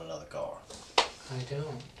said you own another car. I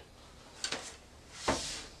don't.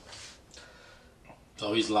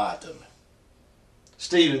 So he's lied to me.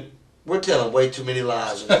 Stephen, we're telling way too many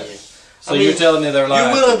lies in here. So you're telling me they're lying?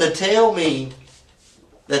 You're willing to tell me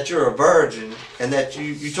that you're a virgin and that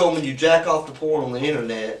you told me you jack off the porn on the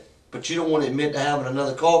internet, but you don't want to admit to having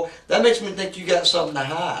another car? That makes me think you got something to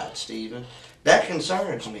hide, Stephen. That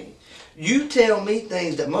concerns me. You tell me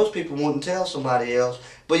things that most people wouldn't tell somebody else,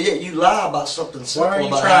 but yet you lie about something simple. Why are you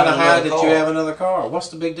about trying to having hide another that car. you have another car? What's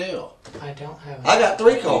the big deal? I don't have. I got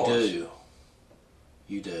 3 cars. You do.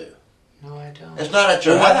 You do. No, I don't. It's not at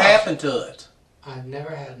your Well, house. what happened to it? I've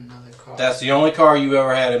never had another car. That's the only car you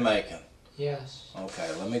ever had in Macon. Yes. Okay,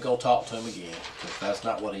 let me go talk to him again, because that's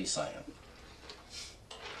not what he's saying.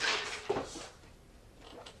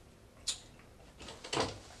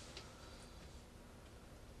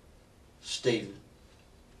 Stephen,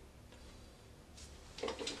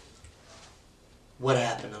 what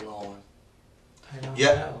happened to Lauren? I don't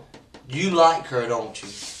Yep. know. You like her, don't you?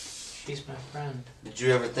 She's my friend. Did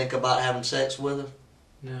you ever think about having sex with her?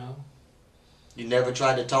 No. You never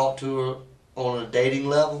tried to talk to her on a dating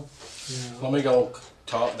level? No. Let me go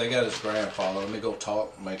talk. They got his grandfather. Let me go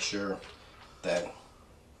talk and make sure that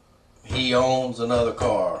he owns another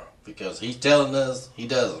car, because he's telling us he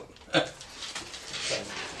doesn't.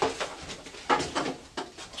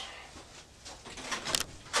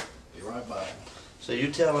 Be right back. So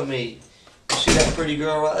you telling me, you see that pretty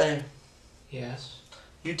girl right there? Yes.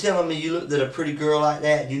 You telling me you looked at a pretty girl like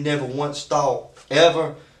that and you never once thought,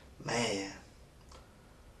 ever, man,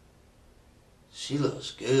 she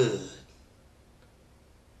looks good.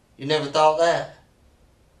 You never thought that?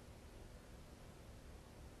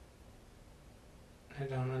 I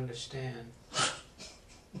don't understand.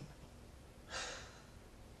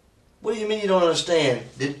 What do you mean you don't understand?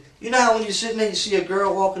 You know how when you're sitting there you see a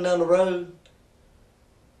girl walking down the road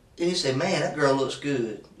and you say, man, that girl looks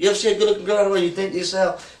good. You ever see a good looking girl on the road and you think to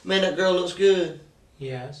yourself, man, that girl looks good?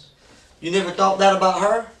 Yes. You never thought that about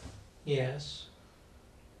her? Yes.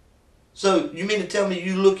 So you mean to tell me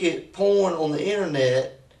you look at porn on the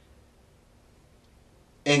internet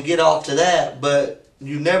and get off to that, but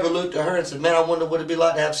you never looked at her and said, man, I wonder what it'd be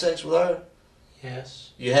like to have sex with her?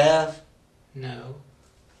 Yes. You have? No.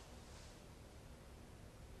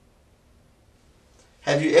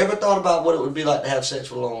 Have you ever thought about what it would be like to have sex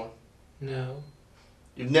with Lauren? No.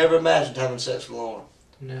 You've never imagined having sex with Lauren?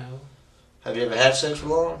 No. Have you ever had sex with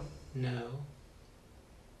Lauren? No.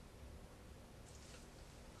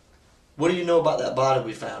 What do you know about that body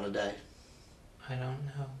we found today? I don't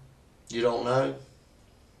know. You don't know?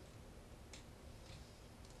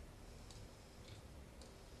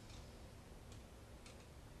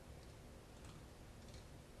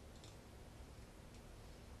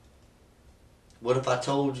 What if I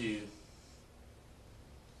told you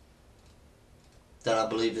that I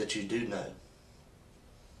believe that you do know?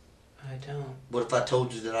 I don't. What if I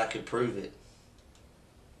told you that I could prove it?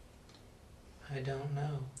 I don't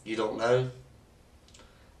know. You don't know?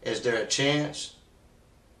 Is there a chance?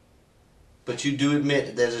 But you do admit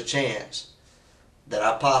that there's a chance that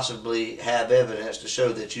I possibly have evidence to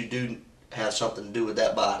show that you do have something to do with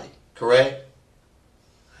that body, correct?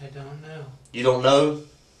 I don't know. You don't know?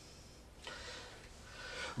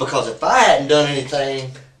 Because if I hadn't done anything,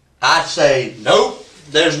 I'd say, nope,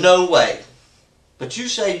 there's no way. But you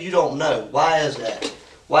say you don't know. Why is that?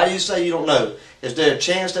 Why do you say you don't know? Is there a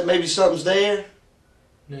chance that maybe something's there?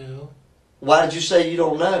 No. Why did you say you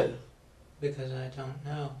don't know? Because I don't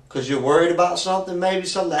know. Because you're worried about something? Maybe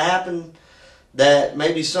something that happened, that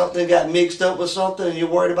maybe something got mixed up with something and you're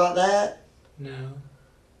worried about that? No.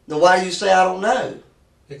 Then why do you say I don't know?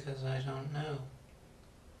 Because I don't know.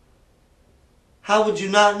 How would you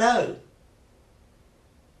not know?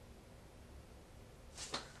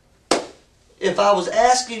 If I was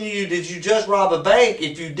asking you, did you just rob a bank?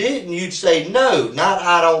 If you didn't, you'd say no, not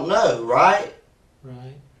I don't know, right?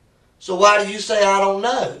 Right. So why do you say I don't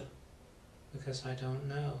know? Because I don't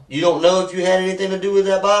know. You don't know if you had anything to do with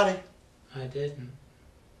that body? I didn't.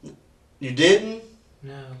 You didn't?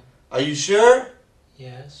 No. Are you sure?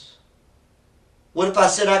 Yes. What if I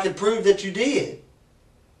said I could prove that you did?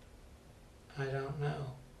 I don't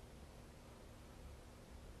know.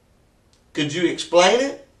 Could you explain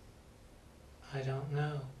it? I don't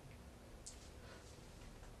know.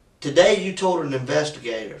 Today you told an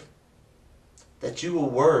investigator that you were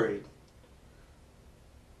worried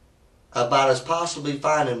about us possibly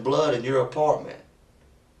finding blood in your apartment,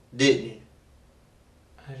 didn't you?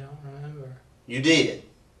 I don't remember. You did.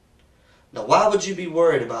 Now, why would you be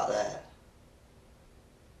worried about that?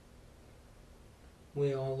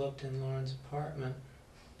 We all looked in Lauren's apartment.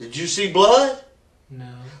 Did you see blood?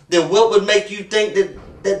 No. Then what would make you think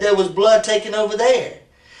that there was blood taken over there?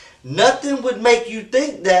 Nothing would make you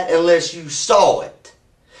think that unless you saw it.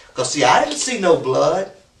 Because, see, I didn't see no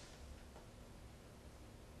blood.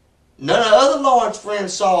 None of the other Lauren's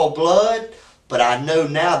friends saw blood, but I know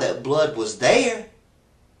now that blood was there.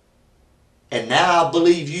 And now I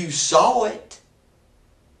believe you saw it.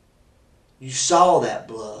 You saw that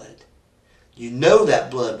blood. You know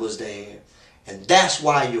that blood was there. And that's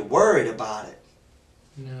why you're worried about it.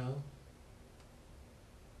 No.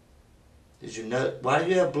 Did you know? Why do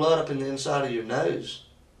you have blood up in the inside of your nose?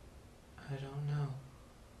 I don't know.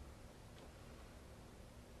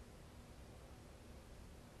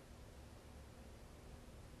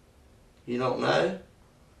 You don't know?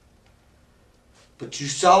 But you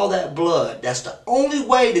saw that blood. That's the only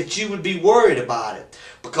way that you would be worried about it.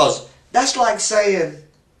 Because that's like saying,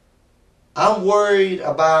 I'm worried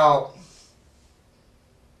about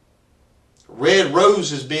red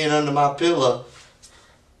roses being under my pillow,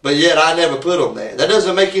 but yet I never put them there. That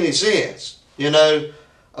doesn't make any sense. You know,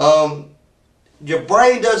 your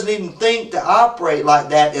brain doesn't even think to operate like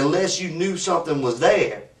that unless you knew something was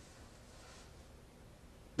there.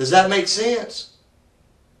 Does that make sense?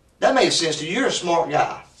 That makes sense to you. You're a smart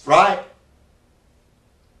guy, right?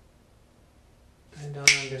 I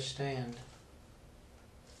don't understand.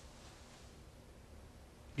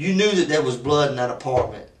 You knew that there was blood in that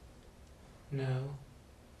apartment. No.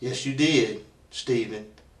 Yes, you did, Stephen.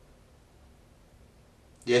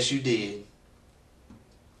 Yes, you did.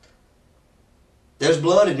 There's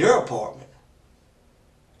blood in your apartment,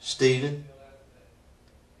 Stephen.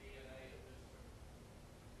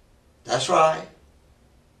 That's right.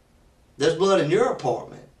 There's blood in your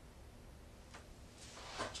apartment.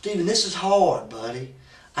 Stephen, this is hard, buddy.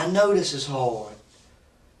 I know this is hard.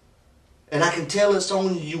 And I can tell it's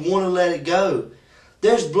on you. You want to let it go.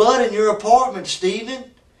 There's blood in your apartment, Stephen.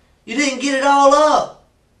 You didn't get it all up.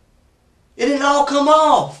 It didn't all come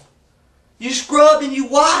off. You scrubbed and you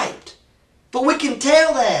wiped. But we can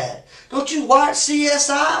tell that. Don't you wipe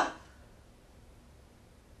CSI?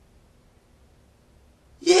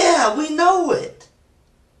 Yeah, we know it.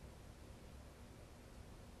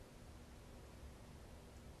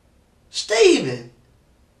 Stephen,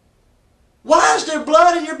 why is there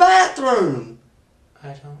blood in your bathroom? I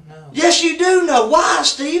don't know. Yes, you do know. Why,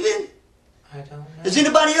 Stephen? I don't know. Has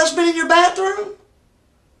anybody else been in your bathroom?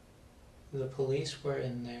 The police were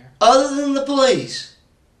in there. Other than the police?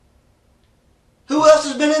 Who else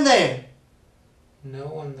has been in there? No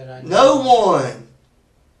one that I know. No one.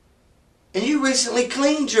 And you recently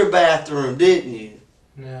cleaned your bathroom, didn't you?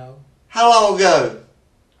 No. How long ago?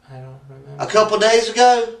 I don't remember. A couple days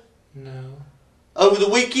ago? No. Over the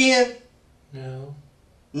weekend? No.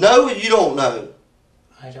 No, you don't know.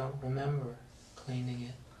 I don't remember cleaning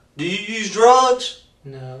it. Do you use drugs?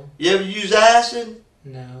 No. You ever use acid?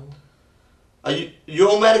 No. Are you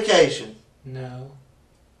on medication? No.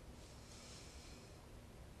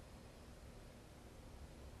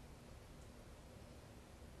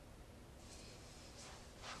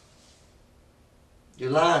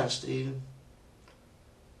 You're lying, Stephen.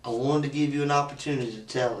 I wanted to give you an opportunity to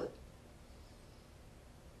tell it.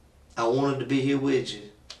 I wanted to be here with you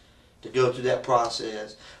to go through that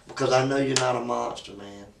process because I know you're not a monster,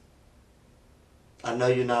 man. I know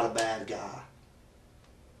you're not a bad guy.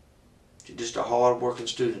 You're just a hard-working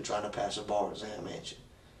student trying to pass a bar exam, ain't you?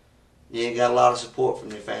 You ain't got a lot of support from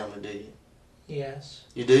your family, do you? Yes.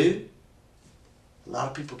 You do? A lot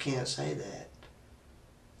of people can't say that.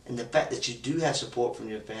 And the fact that you do have support from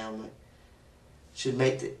your family should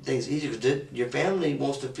make things easier. Because your family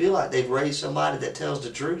wants to feel like they've raised somebody that tells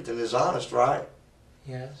the truth and is honest, right?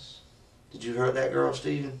 Yes. Did you hurt that girl,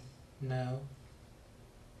 Stephen? No.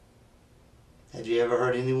 Have you ever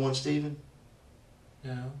hurt anyone, Stephen?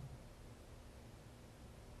 No.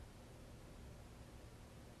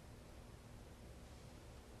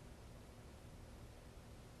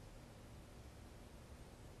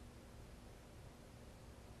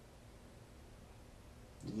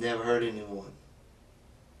 You've never hurt anyone?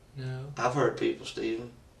 No. I've hurt people,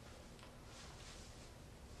 Stephen.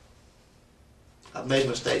 I've made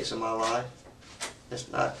mistakes in my life. It's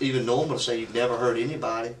not even normal to say you've never hurt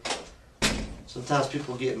anybody. Sometimes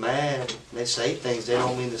people get mad and they say things they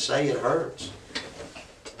don't mean to say. It hurts.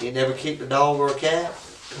 You never kicked a dog or a cat?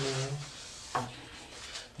 No.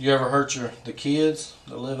 You ever hurt the kids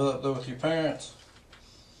that live up there with your parents?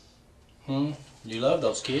 You love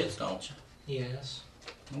those kids, don't you? Yes.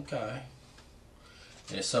 Okay.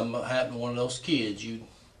 And if something happened to one of those kids, you'd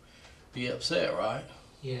be upset, right?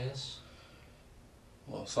 Yes.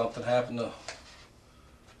 Well, something happened to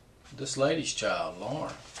this lady's child,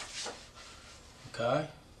 Lauren. Okay?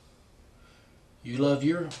 You love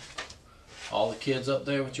all the kids up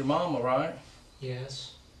there with your mama, right?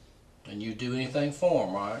 Yes. And you'd do anything for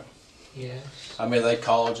them, right? Yes. I mean, they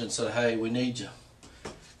called you and said, hey, we need you.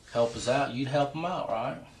 Help us out. You'd help them out,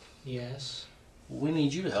 right? Yes. Well, we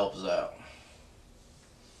need you to help us out.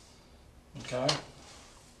 Okay?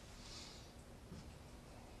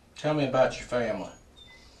 Tell me about your family.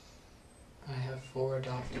 I have 4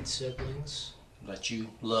 adopted siblings. That you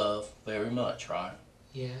love very much, right?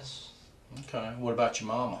 Yes. Okay. What about your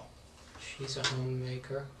mama? She's a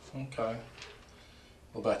homemaker. Okay.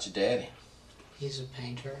 What about your daddy? He's a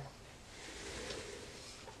painter.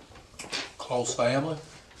 Close family?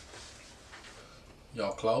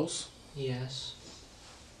 Y'all close? Yes.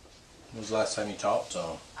 When was the last time you talked to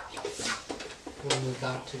him? When we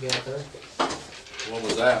got together What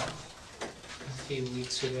was that? a few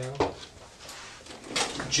weeks ago,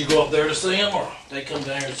 Did you go up there to see him, or they come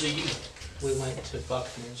down here to see you? we went to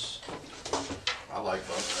Buckner's. I like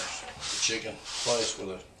Buckner's. The chicken place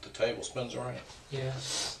where the table spins around.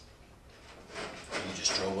 Yes. You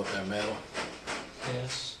just drove up there, met him?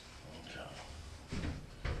 Yes. Okay.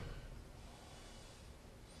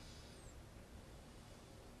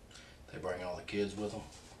 They bring all the kids with them?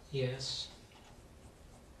 Yes.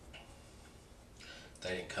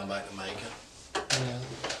 They didn't come back to Macon? No.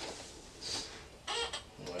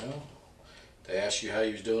 Well, they asked you how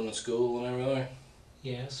you was doing in school and everything?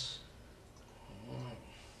 Yes.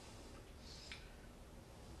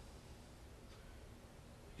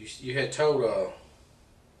 You had told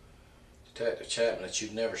Detective Chapman that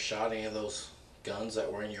you'd never shot any of those guns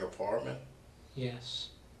that were in your apartment? Yes.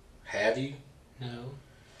 Have you? No.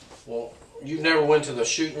 Well, you never went to the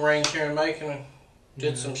shooting range here in Macon and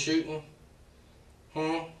did some shooting?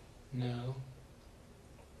 No.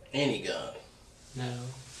 Any gun? No.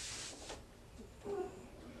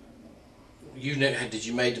 Did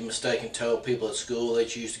you make the mistake and tell people at school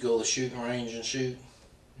that you used to go to the shooting range and shoot?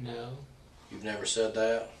 No. You've never said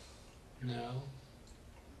that? No.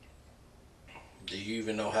 Do you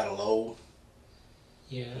even know how to load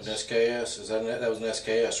Yes. an SKS? That was an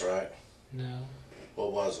SKS, right? No.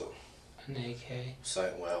 What was it? An AK.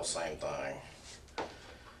 Same thing.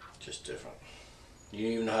 Just different. You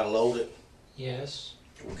even know how to load it? Yes.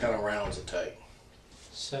 What kind of rounds it take?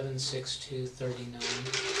 7.62 39.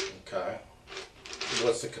 Okay.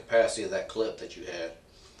 What's the capacity of that clip that you had?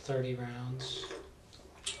 30 rounds.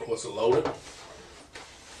 What's it loaded?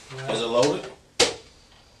 Well, Is it loaded?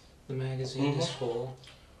 the magazine is full.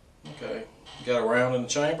 Okay. You got a round in the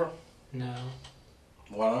chamber? No.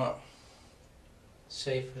 Why not?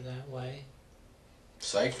 Safer that way.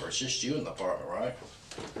 Safer. It's just you in the apartment, right?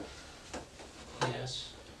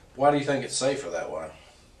 Yes. Why do you think it's safer that way?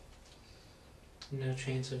 No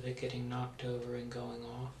chance of it getting knocked over and going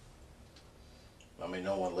off. I mean,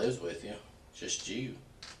 no one lives with you. Just you.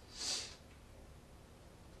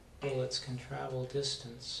 Bullets can travel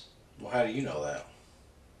distance. Well, how do you know that?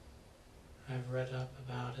 I've read up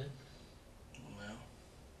about it. Well,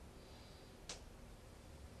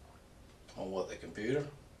 on what, the computer?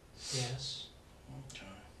 Yes. Okay.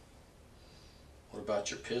 What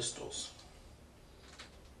about your pistols?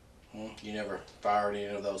 You never fired any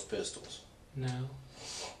of those pistols? No.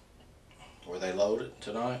 Were they loaded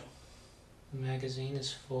tonight? The magazine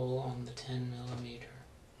is full on the 10mm.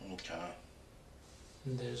 Okay.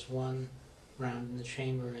 And there's one round in the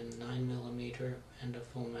chamber in 9mm and a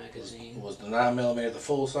full magazine. Was the 9mm the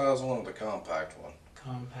full size one or the compact one?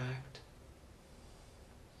 Compact.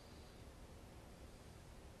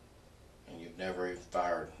 And you've never even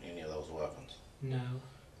fired any of those weapons? No.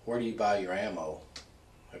 Where do you buy your ammo?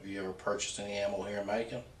 Have you ever purchased any ammo here in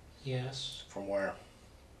Macon? Yes. From where?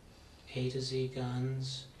 A to Z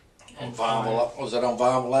Guns. On Vineville, was that on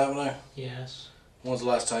Vineville Avenue? Yes. When's the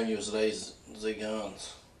last time you was at A to Z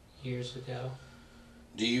Guns? Years ago.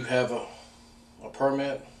 Do you have a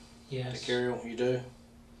permit Yes. to carry them? You do?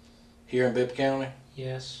 Here in Bibb County?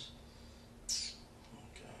 Yes.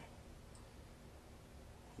 Okay.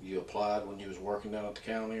 You applied when you was working down at the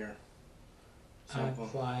county or I something?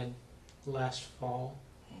 applied last fall.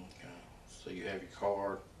 Okay. So you have your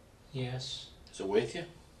card. Yes. Is it with you?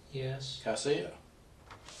 Yes. Can I see it?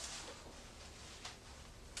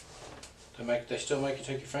 They still make you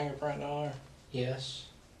take your fingerprint down there? Yes.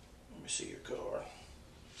 Let me see your card.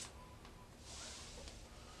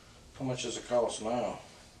 How much does it cost now?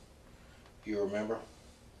 You remember?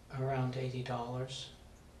 Around $80.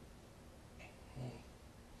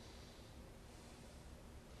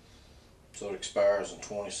 So it expires in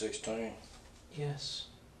 2016. Yes.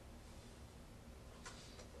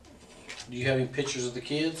 Do you have any pictures of the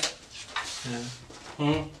kids?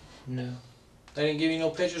 No. No. They didn't give you no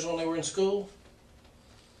pictures when they were in school?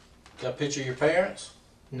 Got a picture of your parents?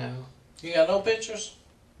 No. You got no pictures?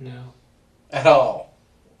 No. At all?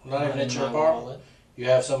 Not Not even at in your my apartment? wallet. You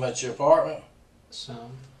have some at your apartment? Some.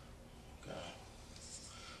 Okay.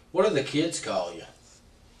 What do the kids call you?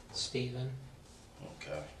 Stephen.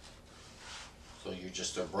 Okay. So you're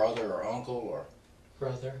just their brother or uncle or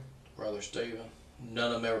Brother. brother Stephen?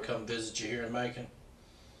 None of them ever come visit you here in Macon?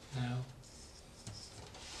 No.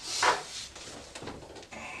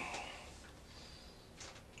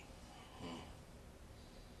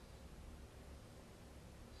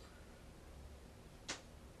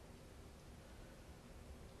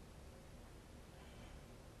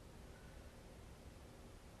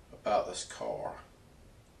 About this car.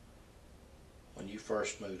 When you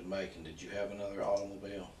first moved to Macon, did you have another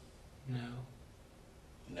automobile? No.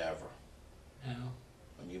 Never. No.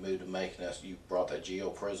 When you moved to Macon, you brought that Geo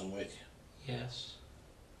Prism with you? Yes.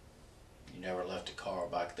 You never left a car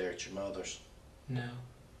back there at your mother's? No.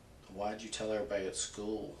 Why'd you tell everybody at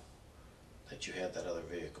school that you had that other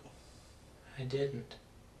vehicle? I didn't.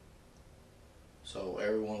 So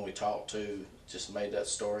everyone we talked to just made that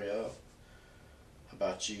story up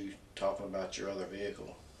about you talking about your other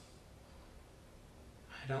vehicle?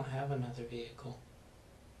 I don't have another vehicle.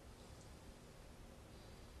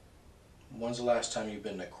 When's the last time you've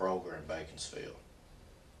been to Kroger in Baconsfield?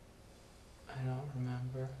 I don't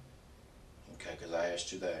remember. Okay, because I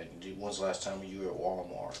asked you that. When's the last time you were at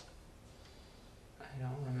Walmart? I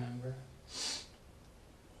don't remember.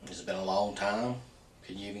 Has it been a long time?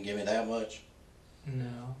 Can you even give me that much?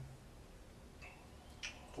 No.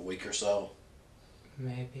 A week or so?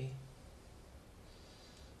 Maybe.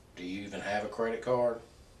 Do you even have a credit card?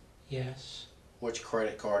 Yes. Which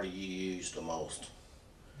credit card do you use the most?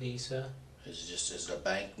 Visa. Is it a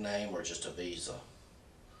bank name or just a Visa?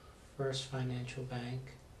 First Financial Bank.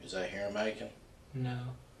 Is that here in Macon? No.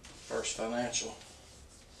 First Financial.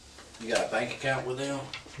 You got a bank account with them?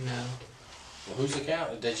 No. Well, whose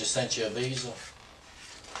account? They just sent you a Visa?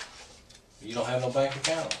 You don't have no bank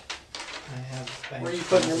account? I have bank. Where are you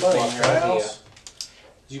putting your money? In your Wachovia. house?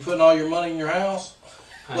 You putting all your money in your house?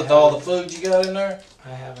 I With have all a- the food you got in there? I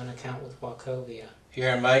have an account with Wachovia. Here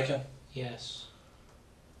in Macon? Yes.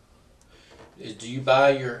 Do you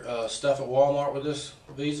buy your stuff at Walmart with this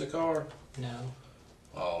Visa card? No.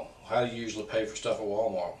 Oh, how do you usually pay for stuff at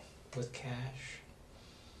Walmart? With cash.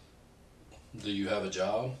 Do you have a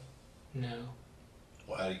job? No.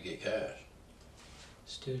 Well, how do you get cash?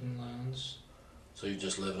 Student loans. So you're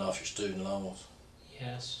just living off your student loans?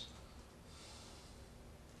 Yes.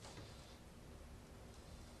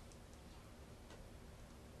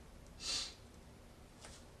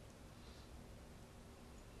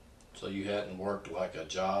 So you hadn't worked like a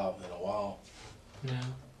job in a while? No.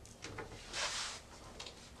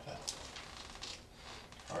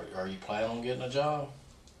 Are you planning on getting a job?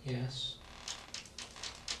 Yes.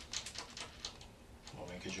 I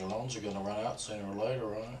mean, because your loans are going to run out sooner or later,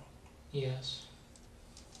 right? Yes.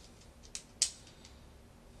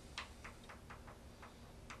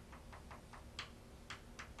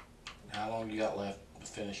 How long you got left to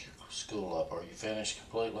finish your school up? Are you finished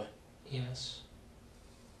completely? Yes.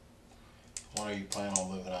 When are you planning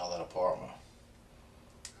on moving out of that apartment?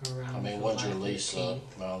 Around I mean, when's your July lease 15th.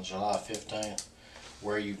 up? Around July 15th?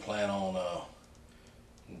 Where you plan on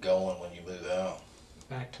going when you move out?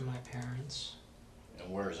 Back to my parents.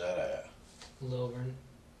 And where's that at? Lilburn.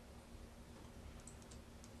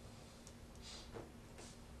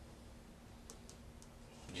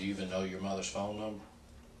 Do you even know your mother's phone number?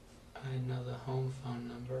 I know the home phone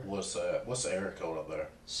number. What's that? What's the area code up there?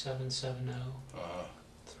 770 Uh-huh.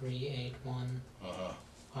 381 Uh-huh.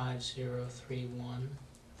 5031.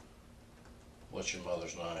 What's your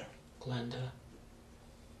mother's name? Glenda.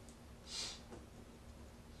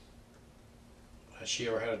 Has she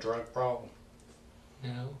ever had a drug problem?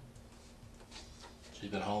 No. She's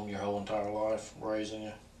been home your whole entire life raising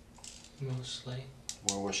you? Mostly.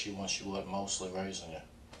 Where was she when she wasn't mostly raising you?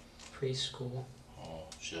 Preschool. Oh,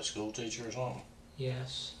 she a school teacher or something?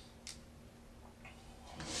 Yes.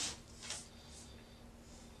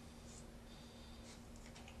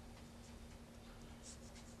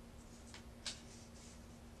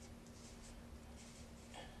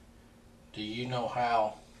 Do you know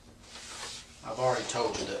how? I've already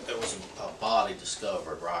told you that there was a body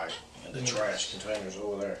discovered, right, in the Yes. trash containers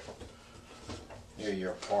over there near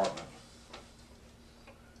your apartment.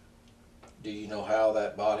 Do you know how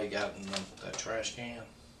that body got in that trash can?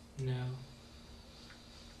 No.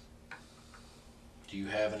 Do you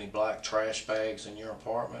have any black trash bags in your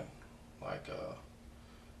apartment? Like,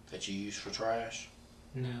 that you use for trash?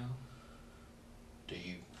 No.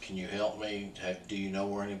 Can you help me? Do you know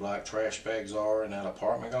where any black trash bags are in that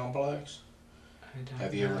apartment complex? I don't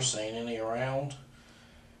Have you know. ever seen any around?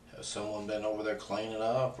 Has someone been over there cleaning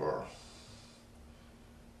up, or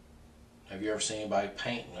have you ever seen anybody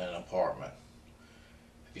painting in an apartment?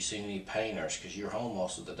 Have you seen any painters? Because you're home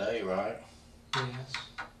most of the day, right? Yes.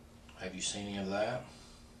 Have you seen any of that?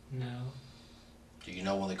 No. Do you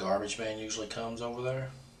know when the garbage man usually comes over there?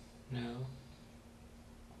 No.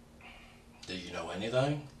 Do you know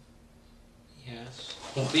anything? Yes.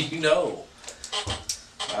 What do you know?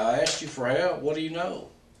 I asked you for help. What do you know?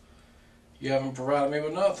 You haven't provided me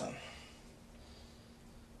with nothing.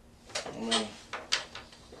 I mean,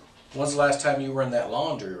 when's the last time you were in that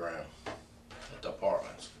laundry room at the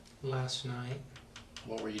apartments? Last night,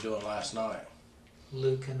 What were you doing last night?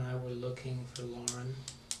 Luke and I were looking for Lauren.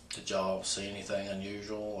 Did y'all see anything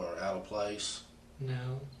unusual or out of place?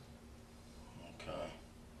 No. Okay.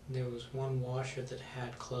 There was one washer that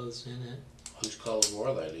had clothes in it. Whose clothes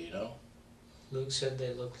were they, do you know? Luke said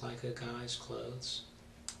they looked like a guy's clothes.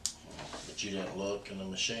 But you didn't look in the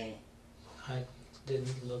machine? I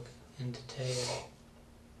didn't look in detail.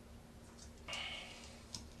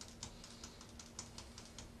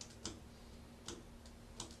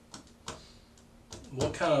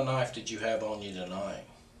 What kind of knife did you have on you tonight?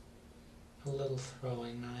 A little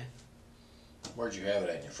throwing knife. Where'd you have it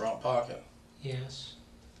at? In your front pocket? Yes.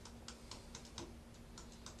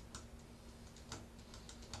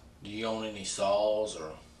 Do you own any saws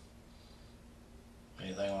or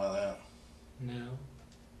anything like that? No.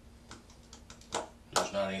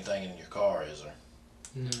 There's not anything in your car, is there?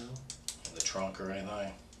 No. In the trunk or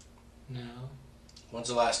anything? No. When's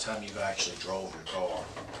the last time you actually drove your car?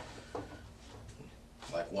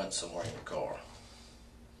 Like went somewhere in your car?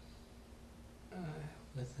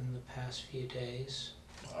 Within the past few days.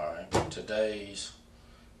 Alright, today's,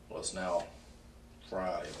 well, it's now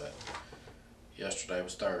Friday, but yesterday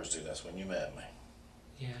was Thursday. That's when you met me.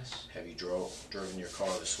 Yes. Have you driven your car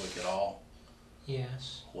this week at all?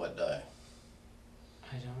 Yes. What day?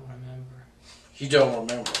 I don't remember. You don't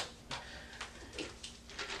remember?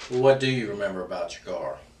 Well, what do you remember about your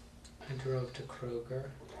car? I drove to Kroger.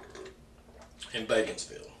 In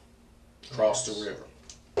Baconsfield, across Yes. the river.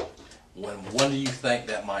 When do you think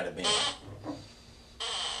that might have been?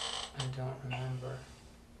 I don't remember.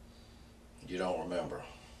 You don't remember.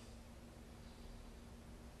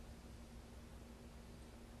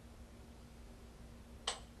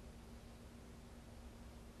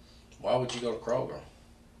 Why would you go to Kroger?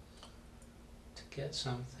 To get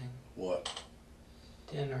something. What?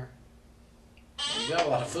 Dinner. You got a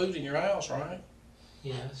lot of food in your house, right?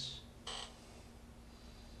 Yes.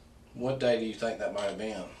 What day do you think that might have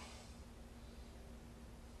been?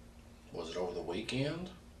 Was it over the weekend?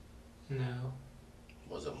 No.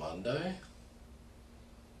 Was it Monday?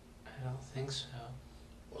 I don't think so.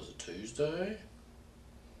 Was it Tuesday?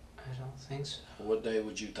 I don't think so. What day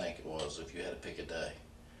would you think it was if you had to pick a day?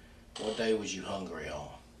 What day was you hungry on?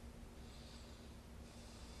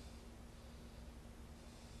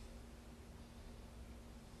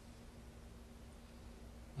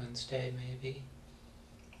 Wednesday, maybe.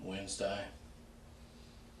 Wednesday?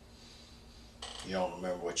 You don't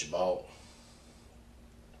remember what you bought?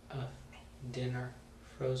 Dinner.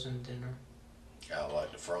 Frozen dinner. I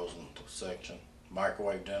like the frozen section.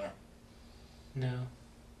 Microwave dinner? No.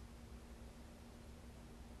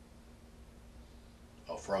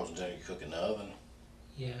 Oh, frozen dinner you cook in the oven?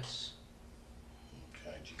 Yes.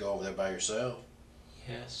 Okay. Did you go over there by yourself?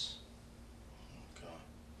 Yes.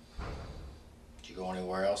 Okay. Did you go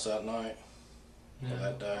anywhere else that night? No. Or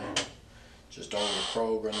that day? Just over to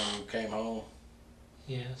Kroger and then you came home?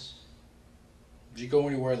 Yes. Did you go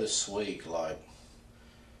anywhere this week, like,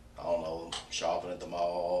 I don't know, shopping at the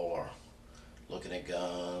mall or looking at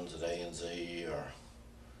guns at A&Z, or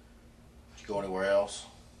did you go anywhere else?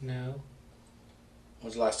 No.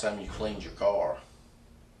 When's the last time you cleaned your car?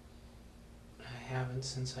 I haven't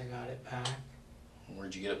since I got it back.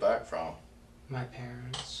 Where'd you get it back from? My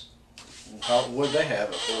parents. What'd they have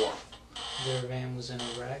it for? Their van was in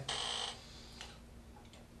a wreck.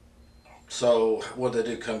 So, what'd they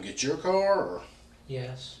do, come get your car, or?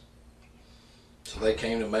 Yes. So they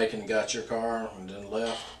came to Macon and got your car and then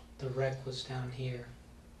left? The wreck was down here.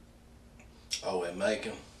 Oh, in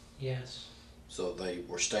Macon? Yes. So they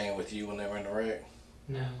were staying with you when they were in the wreck?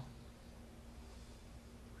 No.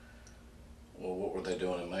 Well, what were they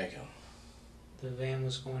doing in Macon? The van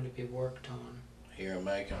was going to be worked on. Here in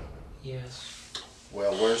Macon? Yes.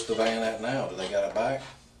 Well, where's the van at now? Do they got it back?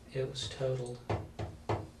 It was totaled.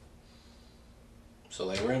 So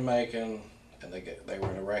they were in Macon, and they were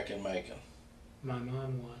in a wreck in Macon. My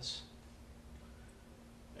mom was.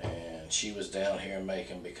 And she was down here in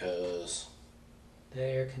Macon because... The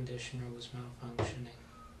air conditioner was malfunctioning.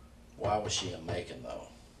 Why was she in Macon, though?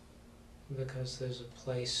 Because there's a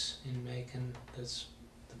place in Macon that's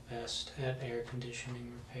the best at air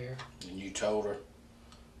conditioning repair. And you told her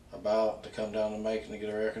about to come down to Macon to get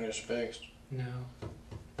her air conditioner fixed? No.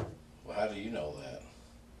 Well, how do you know that?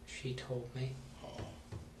 She told me. Oh.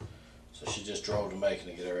 So she just drove to Macon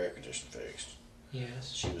to get her air conditioner fixed?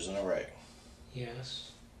 Yes. She was in a wreck?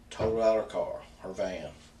 Yes. Totaled out her car, her van?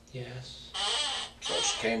 Yes. So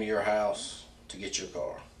she came to your house to get your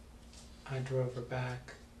car? I drove her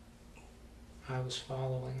back. I was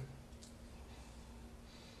following.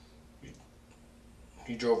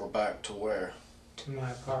 You drove her back to where? To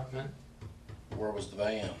my apartment. Where was the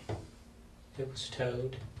van? It was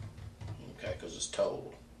towed. Okay, because it's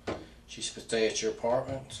towed. She stay at your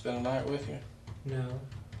apartment, spend the night with you? No.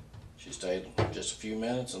 She stayed just a few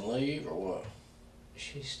minutes and leave, or what?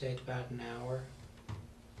 She stayed about an hour.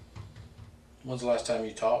 When's the last time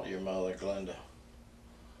you talked to your mother, Glenda?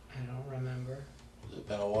 I don't remember. Has it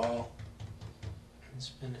been a while? It's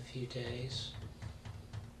been a few days.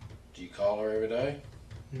 Do you call her every day?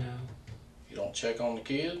 No. You don't check on the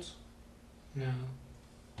kids? No.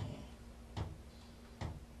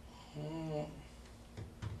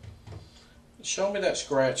 Show me that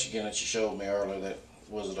scratch again that you showed me earlier. That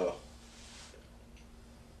was it a...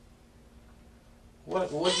 What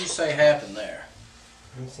did you say happened there?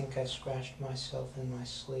 I think I scratched myself in my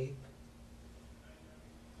sleep.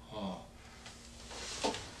 Huh.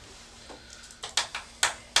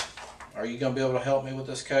 Are you going to be able to help me with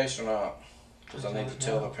this case or not? Because I need to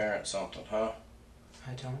tell the parents something, huh?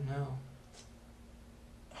 I don't know.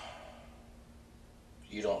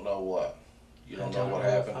 You don't know what? You don't know what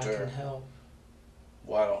happened to her? I can help.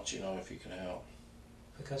 Why don't you know if you can help?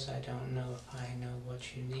 Because I don't know if I know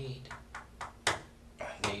what you need.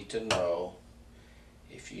 I need to know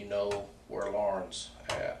if you know where Lauren's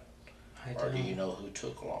at. I Or don't. do you know who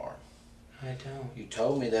took Lauren? I don't. You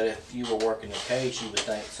told me that if you were working the case, you would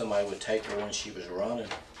think somebody would take her when she was running.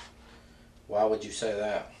 Why would you say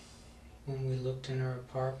that? When we looked in her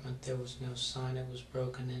apartment, there was no sign it was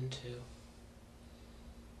broken into.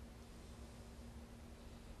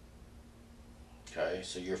 Okay,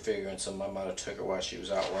 so you're figuring somebody might have took her while she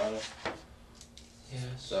was out running? Yes.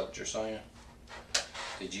 Is that what you're saying?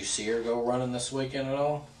 Did you see her go running this weekend at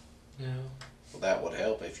all? No. Well, that would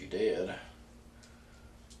help if you did.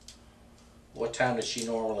 What time does she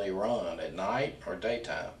normally run? At night or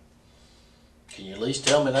daytime? Can you at least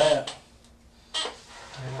tell me that?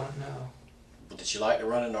 I don't know. But did she like to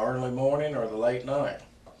run in the early morning or the late night?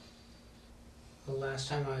 The last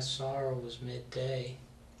time I saw her was midday.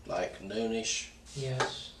 Like noonish?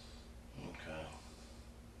 Yes. Okay.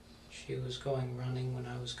 She was going running when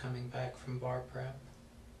I was coming back from bar prep.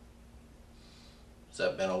 Has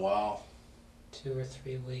that been a while? 2 or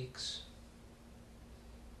 3 weeks.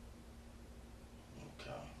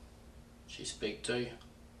 Okay. She speak to you?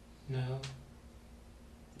 No.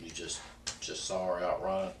 You just saw her out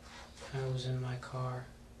running? I was in my car.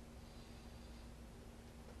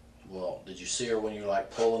 Well, did you see her when you were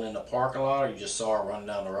like pulling in the parking lot, or you just saw her running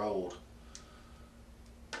down the road?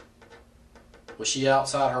 Was she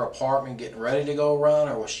outside her apartment getting ready to go run,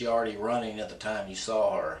 or was she already running at the time you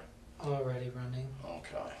saw her? Already running.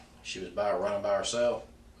 Okay. She was running by herself?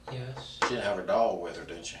 Yes. She didn't have her dog with her,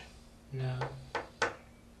 did she? No.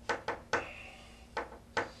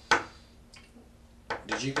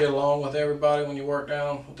 Did you get along with everybody when you worked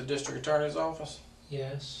down at the district attorney's office?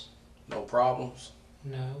 Yes. No problems?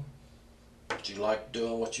 No. Did you like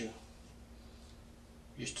doing what you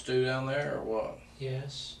used to do down there, or what?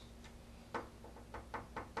 Yes.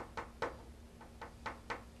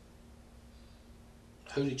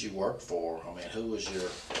 Who did you work for? I mean, who was your...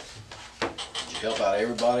 Did you help out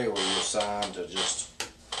everybody, or were you assigned to just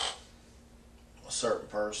a certain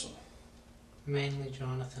person? Mainly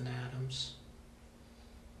Jonathan Adams.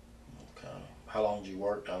 Okay. How long did you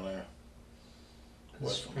work down there? The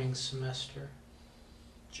With spring semester.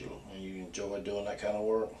 Did you enjoy doing that kind of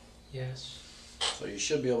work? Yes. So you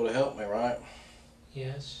should be able to help me, right?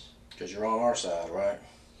 Yes. Because you're on our side, right?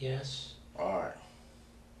 Yes. Alright.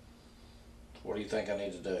 What do you think I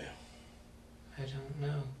need to do? I don't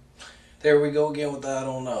know. There we go again with that I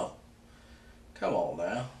don't know. Come on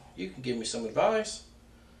now. You can give me some advice.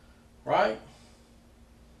 Right?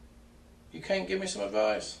 You can't give me some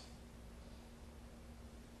advice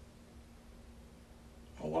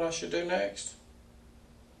on what I should do next?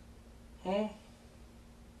 Hmm?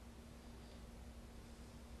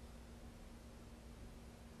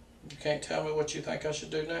 You can't tell me what you think I should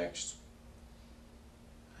do next?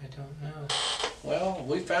 I don't know. Well,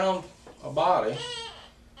 we found a body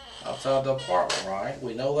outside the apartment, right?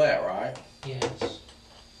 We know that, right? Yes.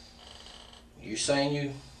 You saying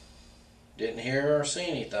you didn't hear or see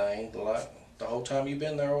anything the whole time you've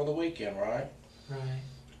been there over the weekend, right? Right.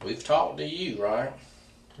 We've talked to you, right?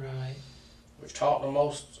 Right. We've talked to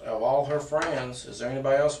most of all her friends. Is there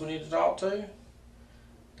anybody else we need to talk to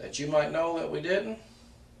that you might know that we didn't?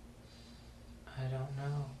 I don't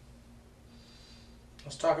know.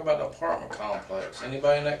 Let's talk about the apartment complex.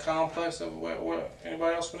 Anybody in that complex that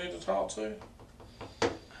anybody else we need to talk to?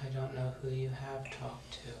 I don't know who you have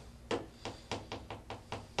talked to.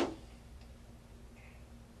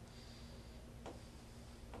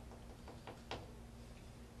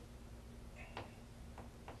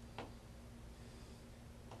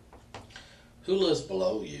 Who lives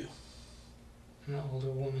below you? An older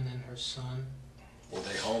woman and her son. Were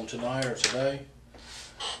they home tonight or today?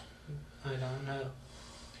 I don't know.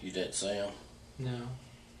 You didn't see them? No.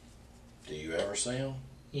 Do you ever see them?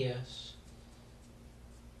 Yes.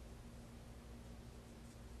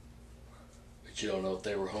 But you don't know if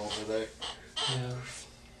they were home today? No.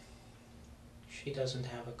 She doesn't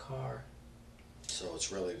have a car. So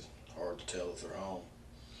it's really hard to tell if they're home.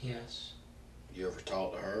 Yes. You ever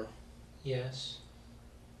talk to her? Yes.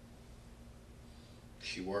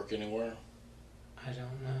 She work anywhere? I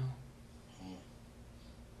don't know.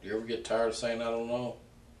 Do you ever get tired of saying I don't know?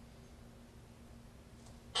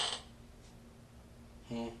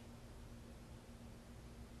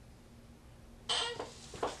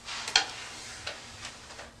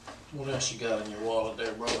 What else you got in your wallet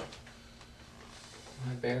there, brother?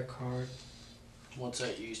 My bear card What's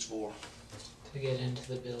that used for? to get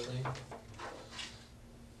into the building.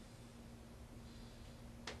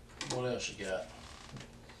 What else you got?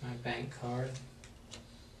 My bank card.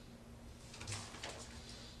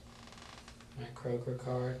 My Kroger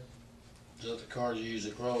card. Is that the card you use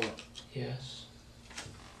at Kroger? Yes.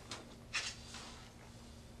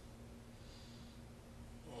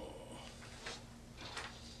 I'm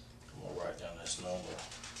gonna write down this number.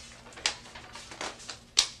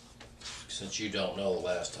 Since you don't know the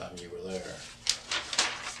last time you were there,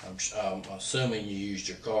 I'm assuming you used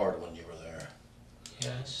your card when you were there.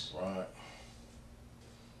 Yes. Right.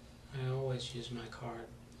 I always use my card.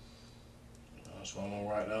 That's why I'm gonna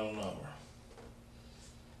write down a number.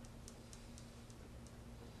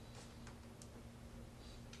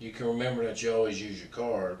 You can remember that you always use your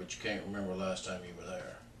card, but you can't remember the last time you were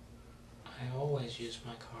there. I always use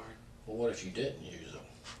my card. Well, what if you didn't use it?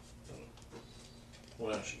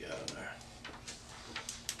 What else you got in there?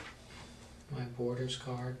 My Borders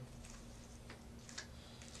card.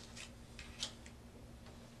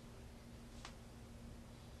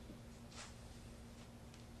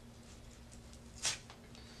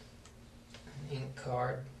 An ink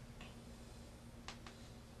card.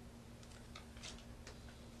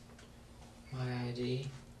 My ID.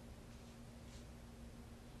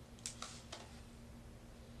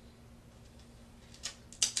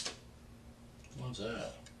 What's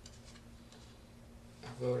that?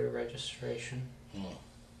 Voter registration.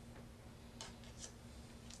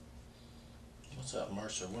 What's that,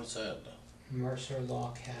 Mercer? What's that? Mercer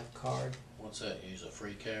Law Cab card. What's that? Use a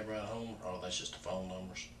free cab ride home? Oh, that's just the phone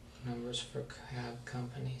numbers. Numbers for cab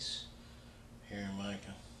companies. Here in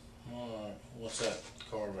Macon. Alright. What's that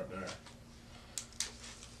card right there?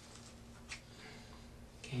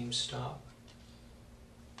 GameStop.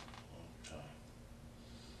 Okay.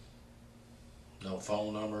 No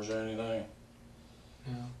phone numbers or anything?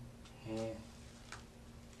 No.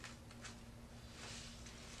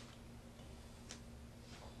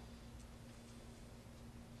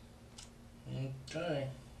 Okay.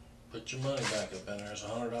 Put your money back up in there. There's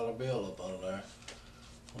 $100 bill up under there.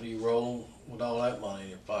 What are you rolling with all that money in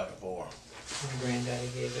your pocket for? My granddaddy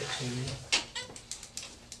gave it to me.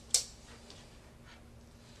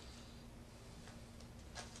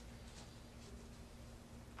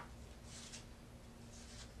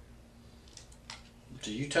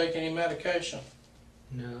 Do you take any medication?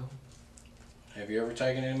 No. Have you ever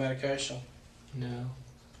taken any medication? No.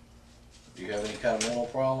 Do you have any kind of mental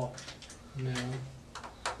problem? No.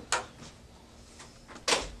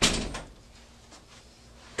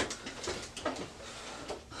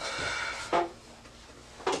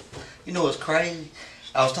 You know what's crazy?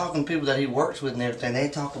 I was talking to people that he works with and everything. They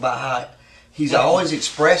talk about how he's always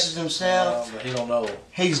expresses himself. But he don't know.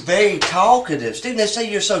 He's very talkative. Stephen, they say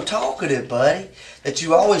you're so talkative, buddy, that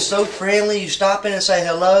you're always so friendly. You stop in and say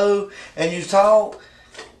hello, and you talk.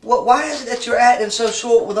 Why is it that you're acting so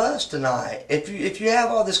short with us tonight? If you have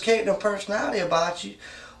all this character and personality about you,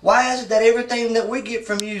 Why is it that everything that we get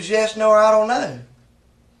from you is yes, no, or I don't know?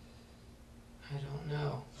 I don't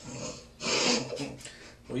know.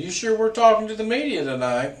 Well, you sure were talking to the media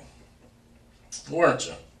tonight, weren't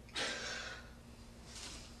you?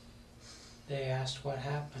 They asked what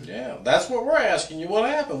happened. Yeah, that's what we're asking you. What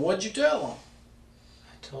happened? What'd you tell them?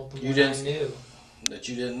 I told them You what didn't- I knew. That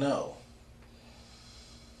you didn't know.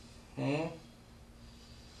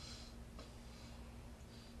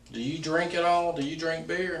 Do you drink at all? Do you drink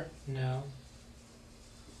beer? No.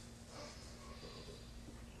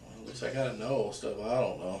 Well, at least I gotta know stuff I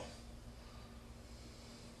don't know.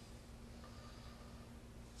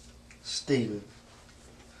 Stephen,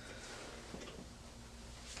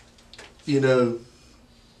 you know,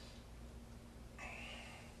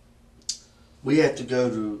 we have to go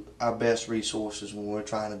to our best resources when we're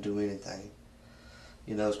trying to do anything.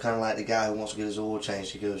 You know, it's kind of like the guy who wants to get his oil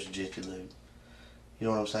changed, he goes to Jiffy Lube. You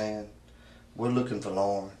know what I'm saying? We're looking for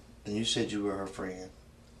Lauren, and you said you were her friend.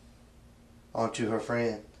 Aren't you her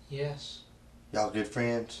friend? Yes. Y'all good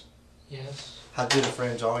friends? Yes. How good of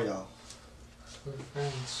friends are y'all? We're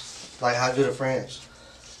friends. Like, how good of friends?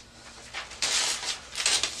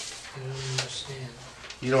 I don't understand.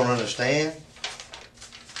 You don't understand?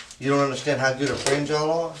 You don't understand how good of friends y'all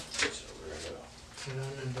are? I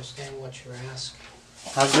don't understand what you're asking.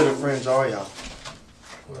 How good of friends are y'all?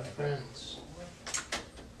 We're friends.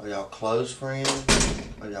 Are y'all close friends?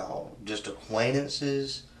 Are y'all just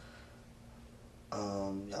acquaintances?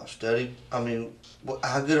 Y'all study? I mean,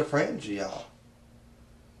 how good of friends are y'all?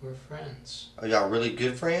 We're friends. Are y'all really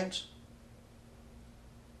good friends?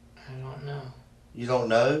 I don't know. You don't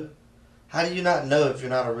know? How do you not know if you're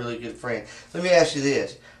not a really good friend? Let me ask you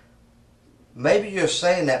this. Maybe you're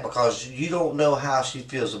saying that because you don't know how she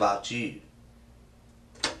feels about you.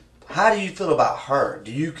 How do you feel about her?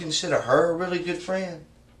 Do you consider her a really good friend?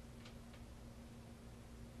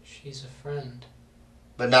 She's a friend.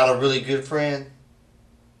 But not a really good friend?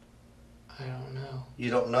 I don't know.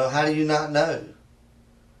 You don't know? How do you not know?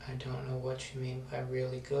 I don't know what you mean by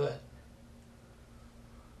really good.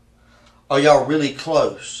 Are y'all really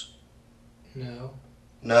close? No.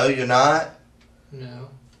 No, you're not? No.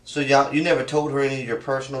 So y'all, you never told her any of your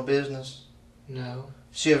personal business? No.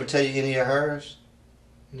 She ever tell you any of hers?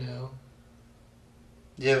 No.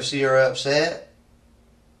 You ever see her upset?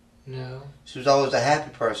 No. She was always a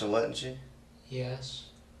happy person, wasn't she? Yes.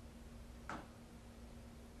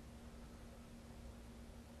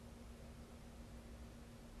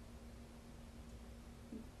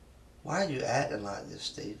 Why are you acting like this,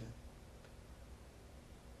 Stephen?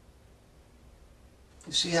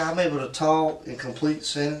 You see how I'm able to talk in complete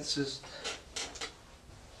sentences?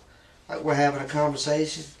 Like we're having a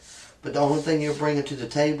conversation, but the only thing you're bringing to the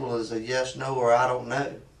table is a yes, no, or I don't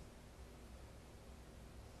know.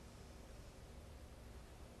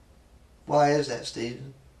 Why is that,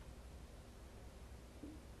 Stephen?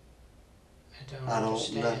 I don't know.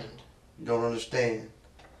 understand. You don't understand.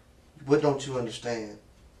 What don't you understand?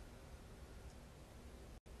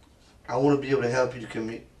 I want to be able to help you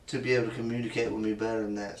to be able to communicate with me better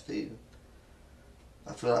than that, Stephen.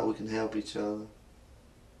 I feel like we can help each other.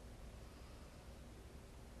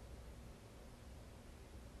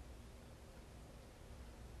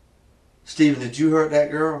 Stephen, did you hurt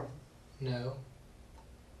that girl? No.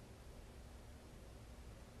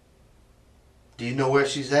 Do you know where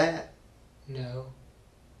she's at? No.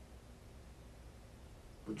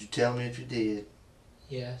 Would you tell me if you did?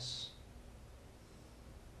 Yes.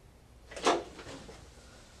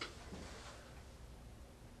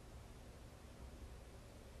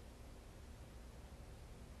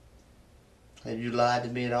 Have you lied to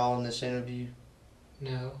me at all in this interview?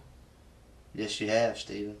 No. Yes, you have,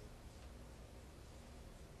 Stephen.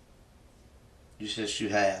 Yes, you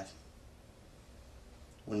have.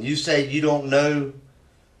 When you say you don't know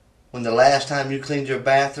when the last time you cleaned your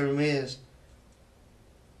bathroom is,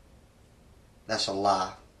 that's a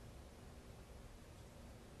lie.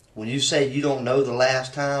 When you say you don't know the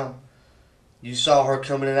last time you saw her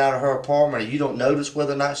coming in and out of her apartment, or you don't notice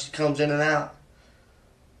whether or not she comes in and out,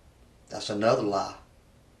 that's another lie.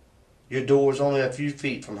 Your door is only a few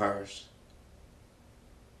feet from hers.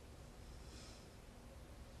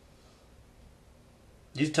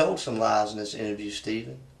 You've told some lies in this interview,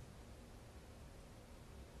 Stephen.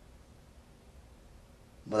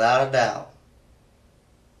 Without a doubt.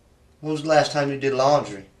 When was the last time you did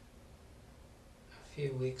laundry? A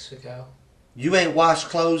few weeks ago. You ain't washed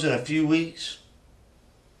clothes in a few weeks?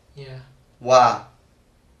 Yeah. Why?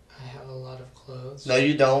 I have a lot of clothes. No,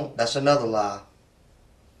 you don't. That's another lie.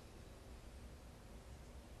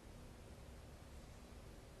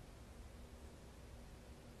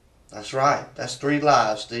 That's right. That's 3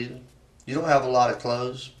 lives, Stephen. You don't have a lot of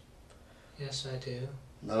clothes. Yes, I do.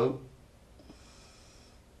 Nope.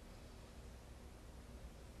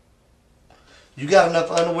 You got enough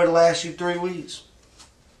underwear to last you 3 weeks?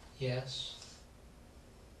 Yes.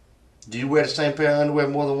 Do you wear the same pair of underwear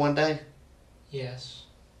more than one day? Yes.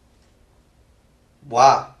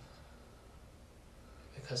 Why?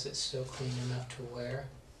 Because it's still clean enough to wear.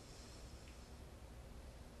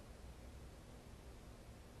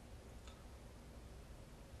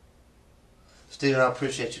 Stephen, I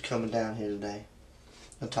appreciate you coming down here today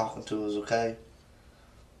and talking to us, okay?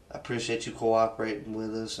 I appreciate you cooperating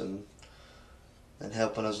with us and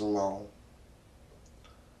helping us along.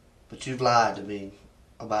 But you've lied to me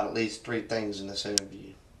about at least 3 things in this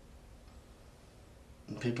interview.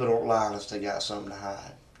 And people don't lie unless they got something to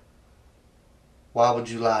hide. Why would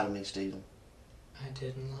you lie to me, Stephen? I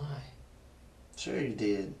didn't lie. Sure you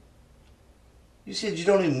did. You said you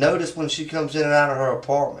don't even notice when she comes in and out of her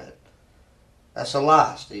apartment. That's a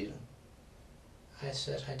lie, Stephen. I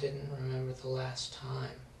said I didn't remember the last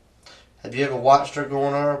time. Have you ever watched her go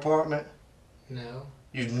in her apartment? No.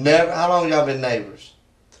 You've never... How long y'all been neighbors?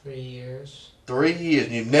 3 years. 3 years,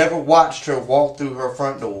 and you've never watched her walk through her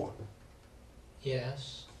front door?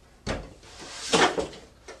 Yes. 5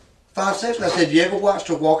 seconds, I said, you ever watched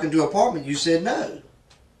her walk into her apartment? You said no.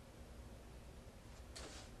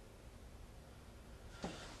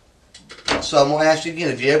 So I'm going to ask you again,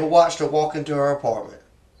 have you ever watched her walk into her apartment?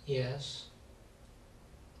 Yes.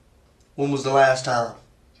 When was the last time?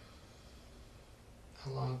 A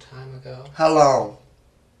long time ago. How long?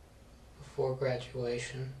 Before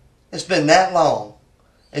graduation. It's been that long.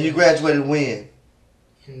 And you graduated when?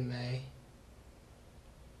 In May.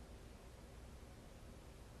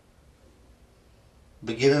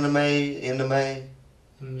 Beginning of May, end of May?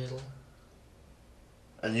 The middle.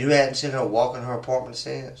 And you hadn't seen her walk in her apartment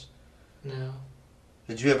since? No.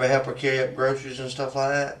 Did you ever help her carry up groceries and stuff like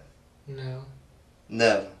that? No.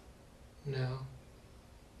 Never. No.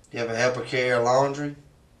 You ever help her carry her laundry?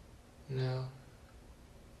 No.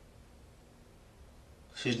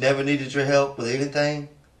 She's never needed your help with anything?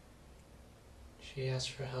 She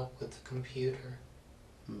asked for help with the computer.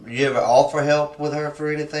 You ever offer help with her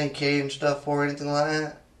for anything, carrying stuff for her, anything like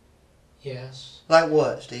that? Yes. Like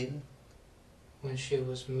what, Stephen? When she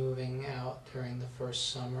was moving out during the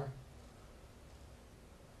first summer.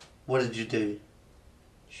 What did you do?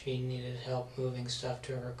 She needed help moving stuff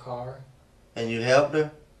to her car. And you helped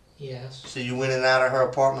her? Yes. So you went in and out of her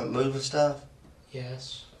apartment moving stuff?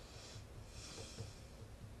 Yes.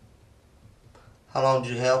 How long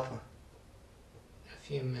did you help her? A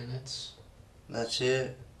few minutes. That's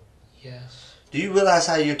it? Yes. Do you realize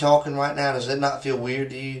how you're talking right now? Does it not feel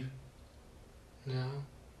weird to you? No.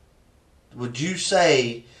 Would you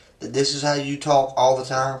say that this is how you talk all the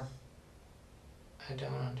time? I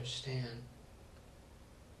don't understand.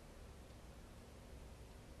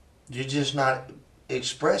 You're just not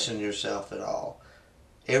expressing yourself at all.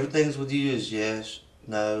 Everything's with you is yes,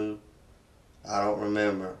 no, I don't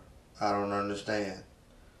remember, I don't understand.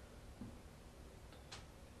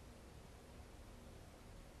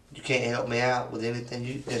 You can't help me out with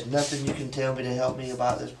anything. There's nothing you can tell me to help me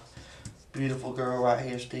about this beautiful girl right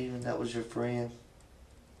here, Stephen. That was your friend.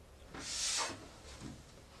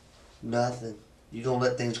 Nothing. You gonna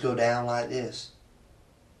let things go down like this?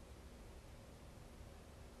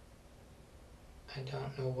 I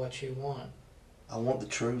don't know what you want. I want the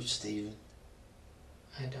truth, Stephen.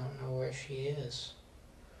 I don't know where she is.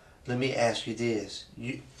 Let me ask you this.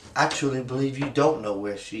 I truly believe you don't know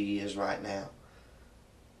where she is right now.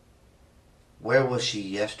 Where was she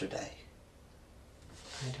yesterday?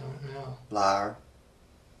 I don't know. Liar.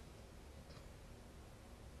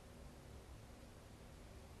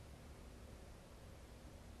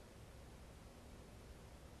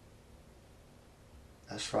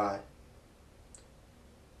 That's right.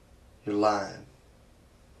 You're lying.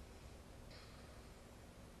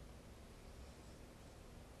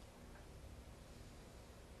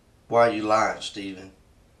 Why are you lying, Stephen?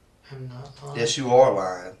 I'm not lying. Yes, you are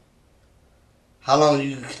lying. How long do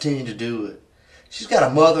you continue to do it? She's got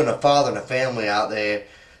a mother and a father and a family out there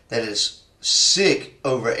that is sick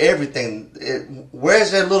over everything.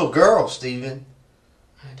 Where's their little girl, Stephen?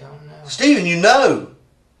 I don't know. Stephen, you know.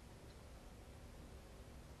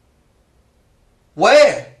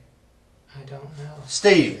 Where? I don't know.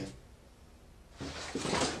 Stephen.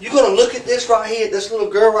 You're going to look at this right here, this little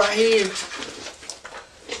girl right here,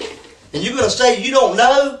 and you're going to say you don't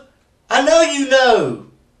know? I know you know.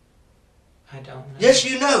 I don't know. Yes,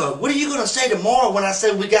 you know. What are you going to say tomorrow when I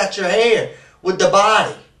say we got your hair with the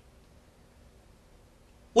body?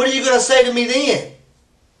 What are you going to say to me then?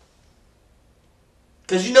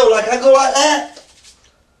 Because you know, like I go like that.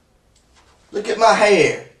 Look at my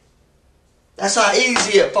hair. That's how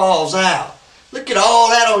easy it falls out. Look at all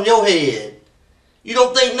that on your head. You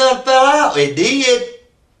don't think none fell out? It did.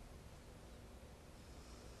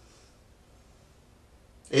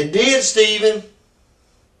 It did, Stephen.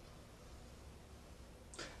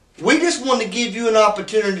 We just wanted to give you an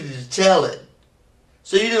opportunity to tell it.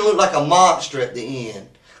 So you didn't look like a monster at the end.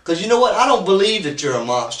 Because you know what? I don't believe that you're a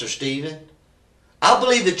monster, Stephen. I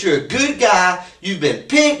believe that you're a good guy. You've been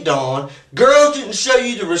picked on. Girls didn't show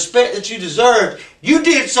you the respect that you deserved. You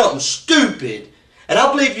did something stupid. And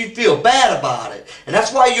I believe you feel bad about it. And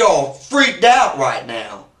that's why you're all freaked out right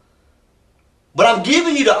now. But I'm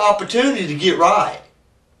giving you the opportunity to get right.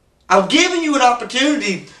 I'm giving you an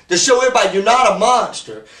opportunity to show everybody you're not a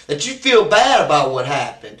monster. That you feel bad about what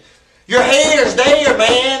happened. Your hair's there,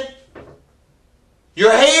 man.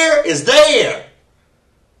 Your hair is there.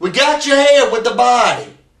 We got your hair with the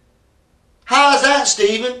body. How's that,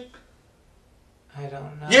 Stephen? I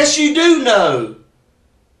don't know. Yes, you do know.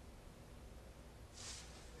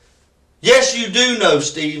 Yes, you do know,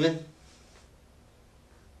 Stephen.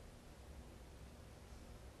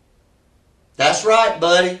 That's right,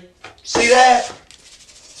 buddy. See that?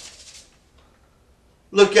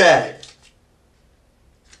 Look at it.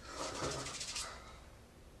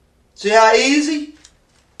 See how easy?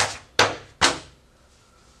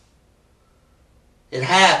 It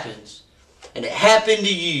happens. And it happened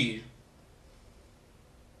to you.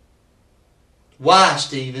 Why,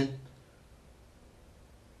 Stephen?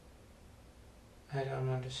 I don't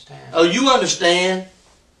understand. Oh, you understand.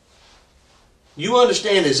 You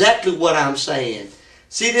understand exactly what I'm saying.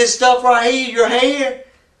 See this stuff right here, your hair?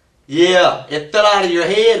 Yeah, it fell out of your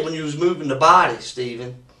head when you was moving the body,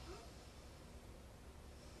 Stephen.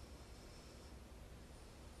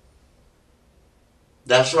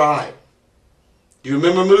 That's right. Do you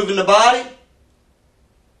remember moving the body?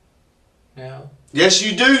 No. Yes,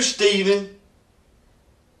 you do, Stephen.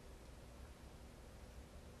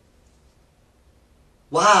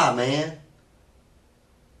 Why, man?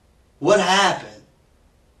 What happened?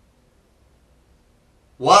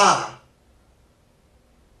 Why?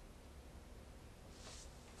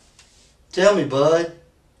 Tell me, bud.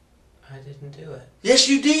 I didn't do it. Yes,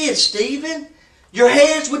 you did, Stephen. Your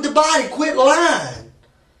hair's with the body. Quit lying.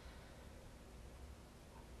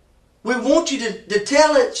 We want you to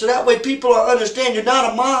tell it so that way people will understand you're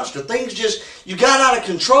not a monster. Things just, you got out of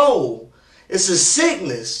control. It's a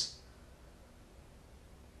sickness.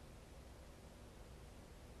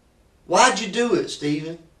 Why'd you do it,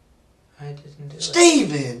 Stephen? I didn't do it.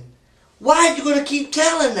 Stephen, why are you going to keep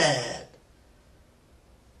telling that?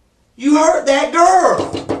 You hurt that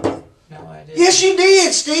girl. No, I didn't. Yes, you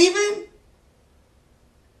did, Stephen.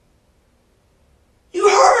 You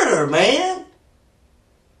hurt her, man.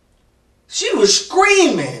 She was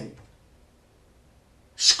screaming.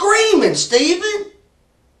 Screaming, Stephen.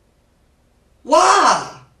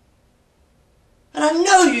 Why? And I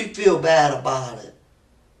know you feel bad about it.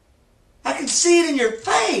 I can see it in your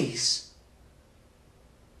face.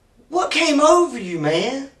 What came over you,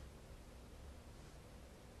 man?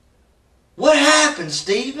 What happened,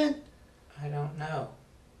 Stephen? I don't know.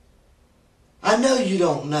 I know you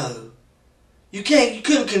don't know. You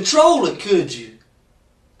couldn't control it, could you?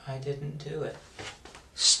 I didn't do it.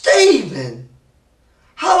 Stephen!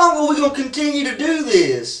 How long are we going to continue to do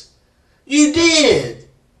this? You did.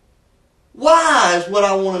 Why is what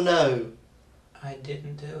I want to know. I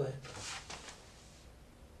didn't do it.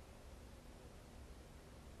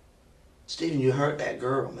 Stephen, you hurt that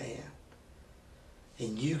girl, man.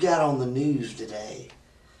 And you got on the news today.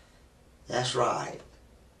 That's right.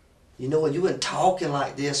 You know what? You weren't talking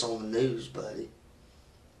like this on the news, buddy.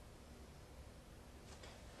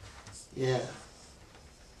 Yeah.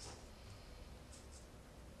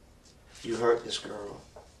 You hurt this girl.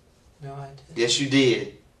 No, I didn't. Yes, you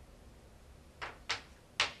did.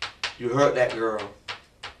 You hurt that girl.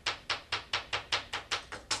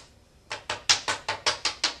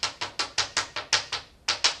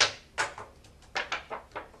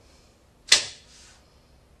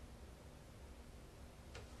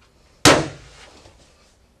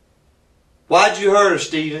 Why'd you hurt her,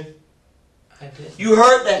 Stephen? I didn't. You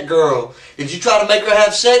hurt that girl. Did you try to make her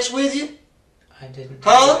have sex with you? I didn't.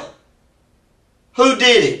 Huh? Who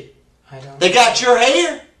did it? I don't. They got your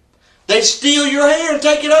hair? They steal your hair and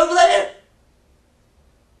take it over there?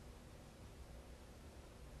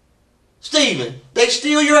 Stephen, they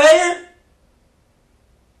steal your hair?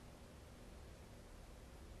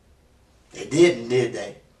 They didn't, did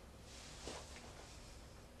they?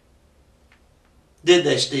 Did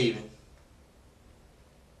they, Stephen?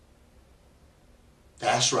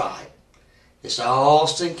 That's right. It's all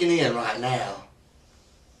sinking in right now.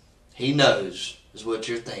 He knows, is what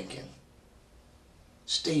you're thinking.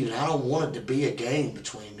 Stephen, I don't want it to be a game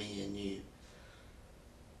between me and you.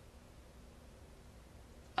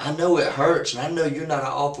 I know it hurts, and I know you're not an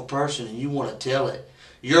awful person and you want to tell it.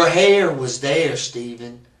 Your hair was there,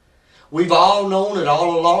 Stephen. We've all known it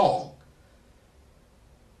all along.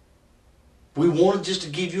 We wanted just to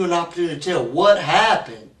give you an opportunity to tell what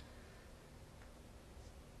happened.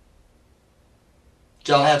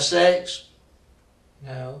 Did y'all have sex?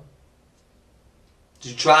 No.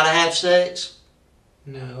 Did you try to have sex?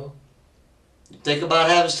 No. You think about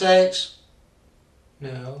having sex?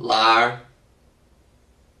 No. Liar.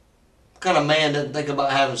 What kind of man doesn't think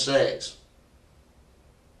about having sex?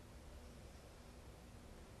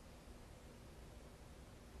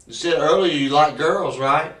 You said earlier you like girls,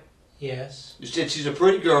 right? Yes. You said she's a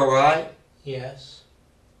pretty girl, right? Yes.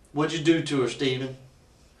 What'd you do to her, Stephen?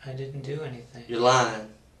 I didn't do anything. You're lying.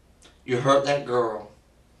 You hurt that girl.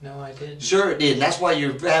 No, I didn't. Sure it did, and that's why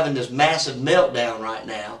you're having this massive meltdown right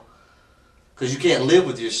now. Because you can't live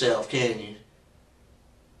with yourself, can you?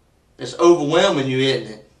 It's overwhelming you,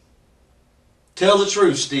 isn't it? Tell the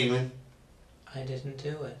truth, Stephen. I didn't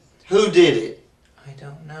do it. Who did it? I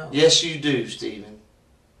don't know. Yes, you do, Stephen.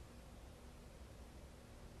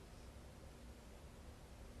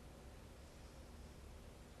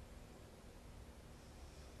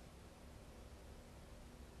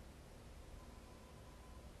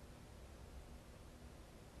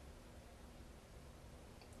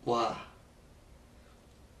 Why?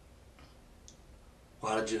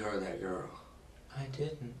 Why did you hurt that girl? I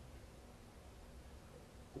didn't.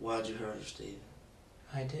 Why'd you hurt her, Stephen?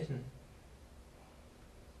 I didn't.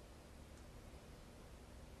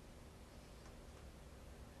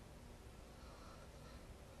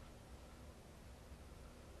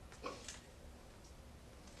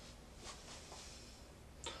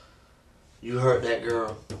 You hurt that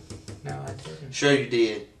girl. No, I didn't. Sure you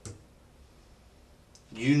did.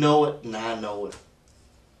 You know it, and I know it.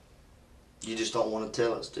 You just don't want to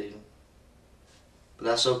tell it, Stephen. But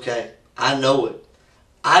that's okay. I know it.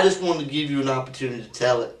 I just wanted to give you an opportunity to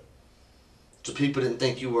tell it, so people didn't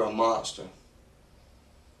think you were a monster.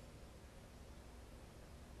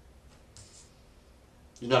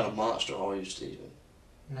 You're not a monster, are you, Stephen?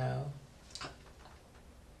 No.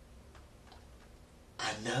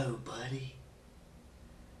 I know, buddy.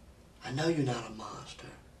 I know you're not a monster.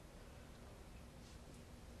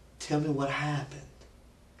 Tell me what happened.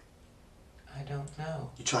 I don't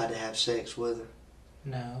know. You tried to have sex with her.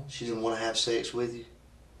 No. She didn't want to have sex with you.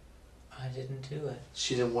 I didn't do it.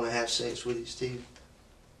 She didn't want to have sex with you, Steve.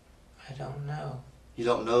 I don't know. You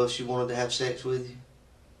don't know if she wanted to have sex with you?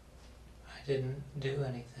 I didn't do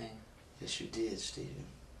anything. Yes, you did, Stephen.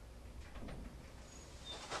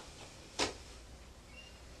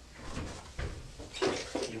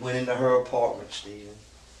 You went into her apartment, Stephen.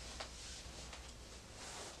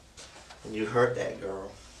 And you hurt that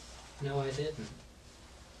girl. No, I didn't.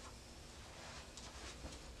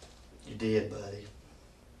 You did, buddy.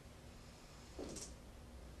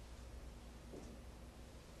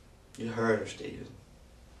 You hurt her, Stephen.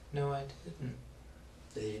 No, I didn't.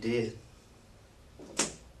 Yeah, you did.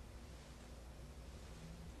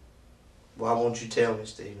 Why won't you tell me,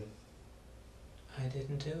 Stephen? I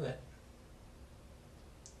didn't do it.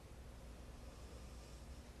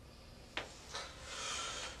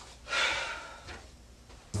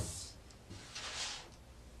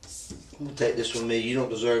 I'm gonna take this from me. You don't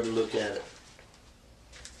deserve to look at it.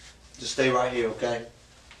 Just stay right here, okay?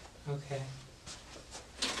 Okay.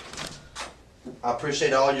 I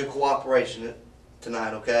appreciate all your cooperation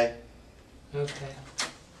tonight, okay? Okay.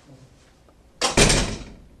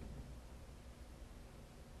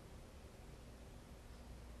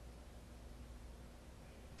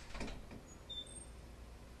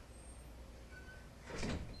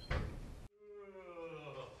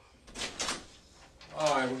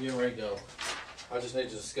 Alright, we're getting ready to go. I just need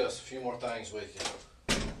to discuss a few more things with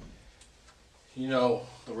you. You know,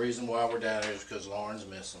 the reason why we're down here is because Lauren's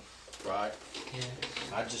missing, right? Yes.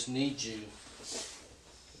 I just need you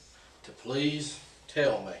to please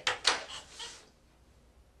tell me.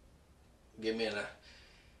 Give me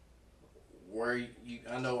where you,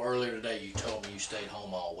 I know earlier today you told me you stayed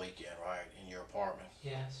home all weekend, right? In your apartment.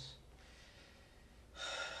 Yes.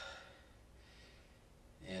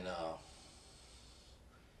 And,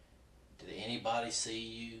 did anybody see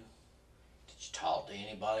you? Did you talk to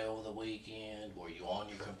anybody over the weekend? Were you on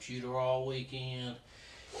your computer all weekend?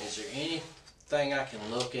 Is there anything I can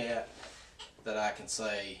look at that I can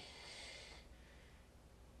say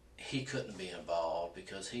he couldn't be involved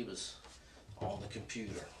because he was on the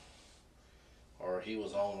computer, or he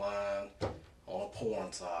was online on a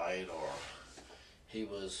porn site, or he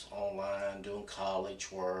was online doing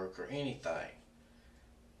college work or anything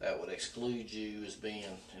that would exclude you as being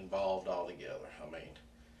involved altogether. I mean,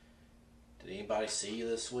 did anybody see you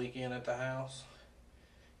this weekend at the house?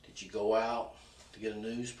 Did you go out to get a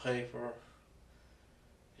newspaper?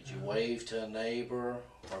 Did you wave to a neighbor,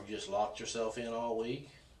 or you just locked yourself in all week?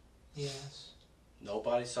 Yes.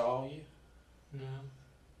 Nobody saw you? No.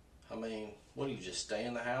 I mean, what do you just stay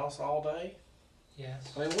in the house all day?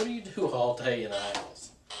 Yes. I mean, what do you do all day in the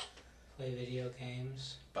house? Play video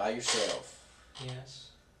games. By yourself? Yes.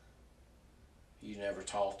 You never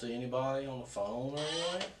talk to anybody on the phone or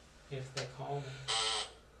anything? If they call me.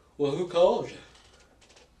 Well, who calls you?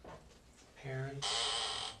 Parents.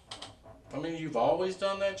 I mean, you've always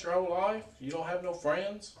done that your whole life? You don't have no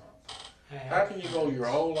friends? I have How can you go friends. your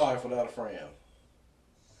whole life without a friend?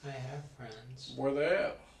 I have friends. Where they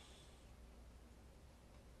at?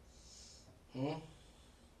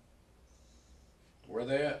 Where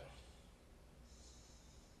they at?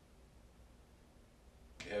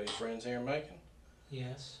 You have any friends here in Macon?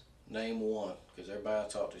 Yes. Name one, because everybody I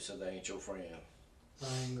talked to said they ain't your friend.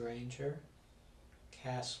 Ryan Granger.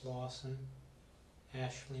 Cass Lawson.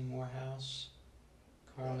 Ashley Morehouse.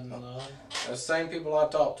 Carmen Love. That's the same people I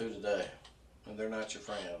talked to today, and they're not your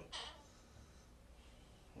friend.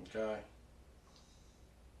 Okay?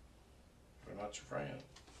 They're not your friend.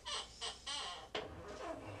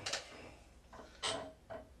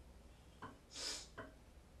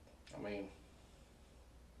 I mean,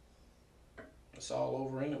 it's all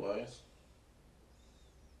over anyways.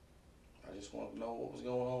 I just wanted to know what was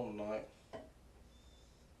going on tonight.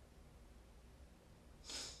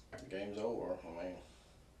 The game's over. I mean,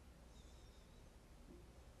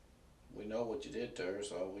 we know what you did to her,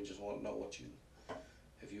 so we just want to know what you,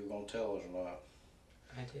 if you were going to tell us or not.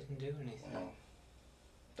 I didn't do anything. Well,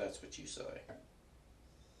 that's what you say.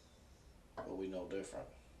 But we know different.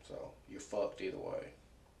 So, you're fucked either way.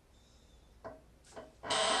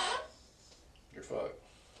 You're fucked.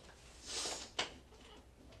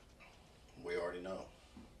 We already know.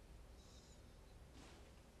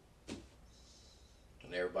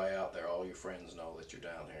 And everybody out there, all your friends know that you're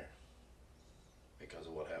down here because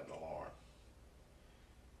of what happened to Lauren.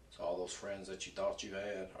 So all those friends that you thought you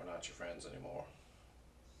had are not your friends anymore.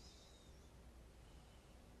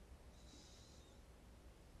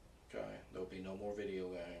 Okay, there'll be no more video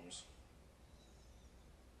games.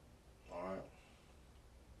 Alright?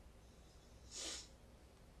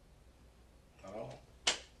 Not all.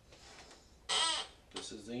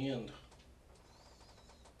 This is the end.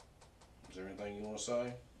 Is there anything you want to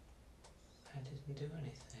say? I didn't do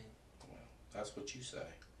anything. Well, that's what you say.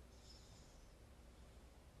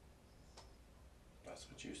 That's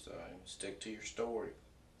what you say. Stick to your story.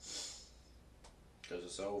 Because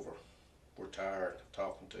it's over. We're tired of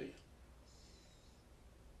talking to you.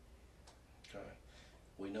 Okay.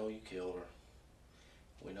 We know you killed her.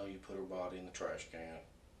 We know you put her body in the trash can.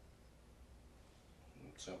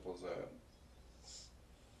 Simple as that.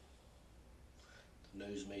 The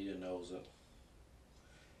news media knows it.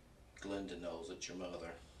 Glenda knows it, your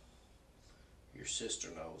mother. Your sister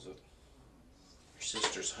knows it. Your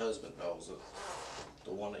sister's husband knows it.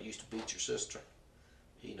 The one that used to beat your sister,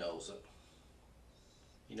 he knows it.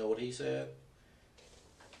 You know what he said?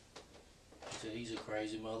 He said he's a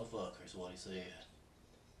crazy motherfucker is what he said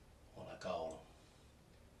when I called him.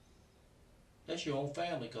 That's your own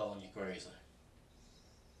family calling you crazy.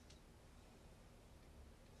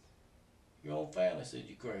 Your own family said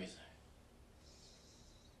you're crazy.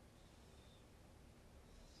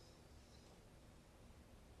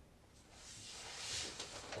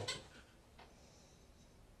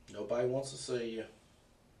 Nobody wants to see you.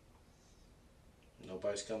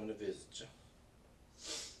 Nobody's coming to visit you.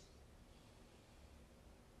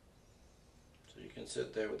 So you can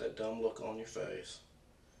sit there with that dumb look on your face.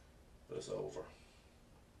 But it's over.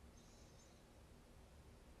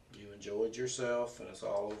 You enjoyed yourself and it's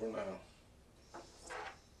all over now.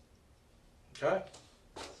 Okay?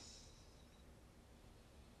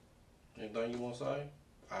 Anything you want to say?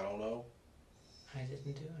 I don't know. I didn't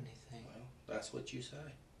do anything. Well, that's what you say.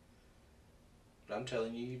 But I'm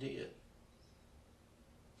telling you, you did.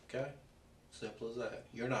 Okay? Simple as that.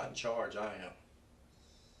 You're not in charge, I am.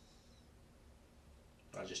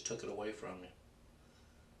 I just took it away from you.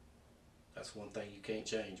 That's one thing you can't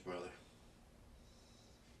change, brother.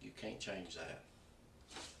 You can't change that.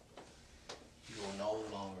 You are no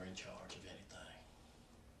longer in charge of anything.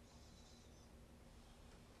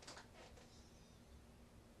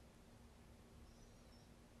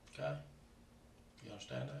 Okay? You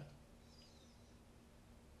understand that?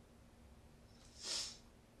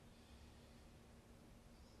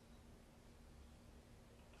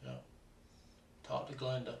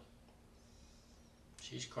 Glenda.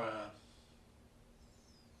 She's crying.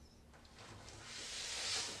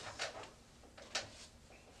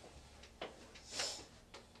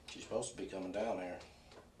 She's supposed to be coming down here.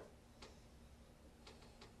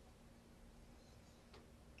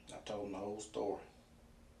 I told them the whole story.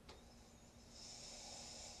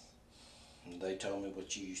 And they told me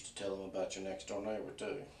what you used to tell them about your next door neighbor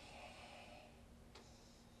too.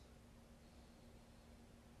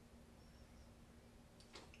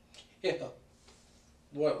 Yeah.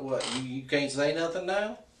 What? You can't say nothing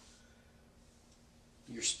now?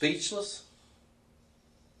 You're speechless?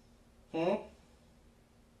 Hmm?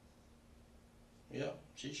 Yeah,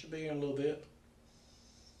 she should be here in a little bit.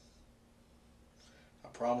 I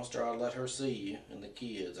promised her I'd let her see you and the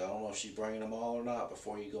kids. I don't know if she's bringing them all or not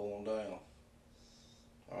before you go on down.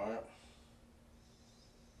 Alright?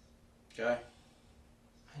 Okay?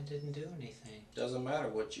 I didn't do anything. Doesn't matter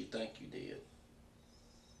what you think you did.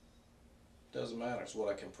 Doesn't matter. It's what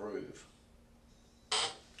I can prove.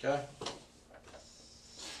 Okay?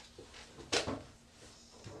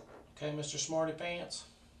 Okay, Mr. Smarty Pants?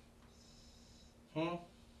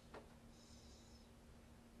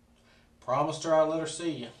 Promised her I'd let her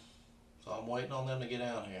see you. So I'm waiting on them to get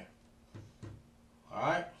down here.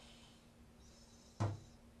 Alright?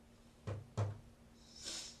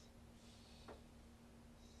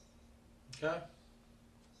 Okay?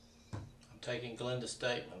 I'm taking Glenda's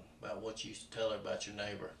statement about what you used to tell her about your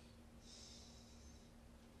neighbor.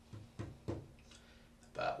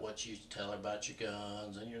 About what you used to tell her about your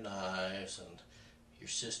guns and your knives and your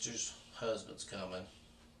sister's husband's coming.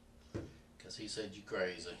 Because he said you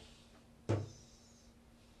crazy.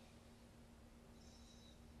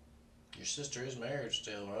 Your sister is married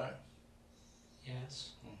still, right?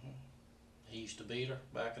 Yes. He used to beat her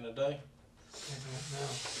back in the day?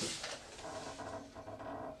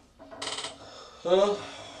 I don't know.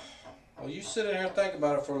 Well, you sit in here and think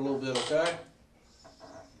about it for a little bit, okay?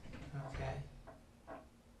 Okay.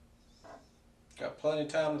 Got plenty of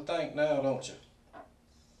time to think now, don't you?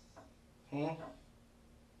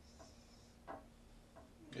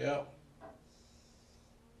 Yeah.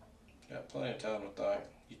 Got plenty of time to think.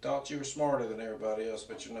 You thought you were smarter than everybody else,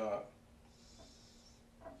 but you're not.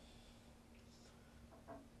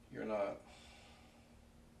 You're not.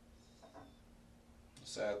 The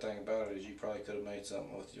sad thing about it is you probably could have made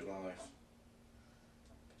something with your life.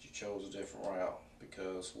 But you chose a different route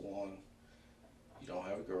because, one, you don't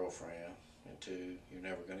have a girlfriend, and two, you're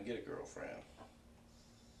never going to get a girlfriend.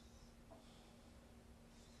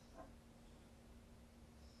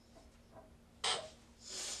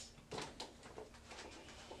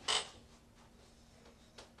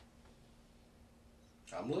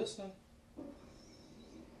 I'm listening. I'm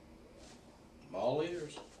all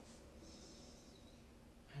ears.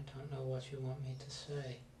 I don't know what you want me to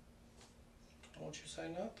say. I want you to say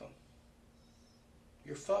nothing.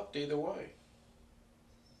 You're fucked either way.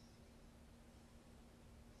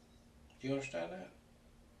 Do you understand that?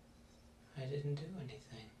 I didn't do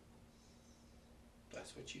anything.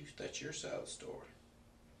 That's your side of the story.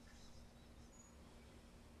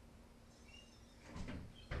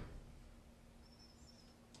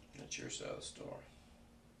 That's your side of the story.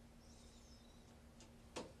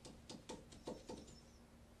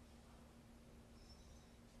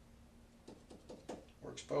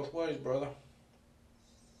 Works both ways, brother.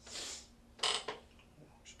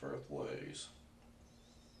 Works both ways.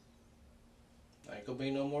 Ain't gonna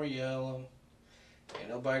be no more yelling. Ain't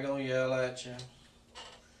nobody gonna yell at you.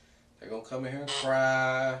 They're gonna come in here and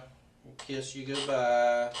cry and kiss you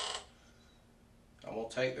goodbye. I'm gonna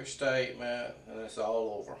take their statement and it's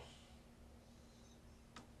all over.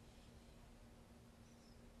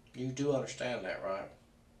 You do understand that, right?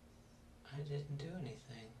 I didn't do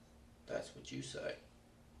anything. That's what you say.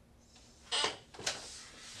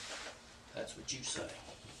 That's what you say.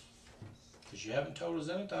 Because you haven't told us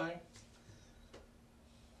anything.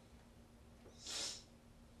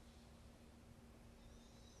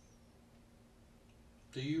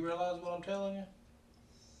 Do you realize what I'm telling you?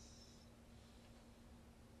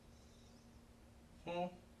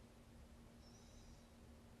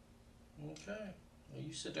 Okay. Well,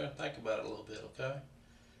 you sit there and think about it a little bit, okay?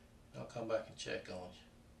 I'll come back and check on you.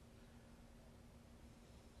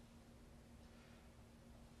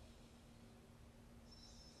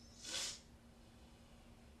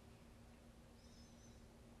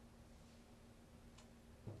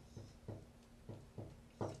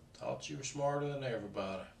 Thought you were smarter than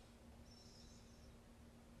everybody.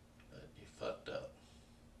 But you fucked up.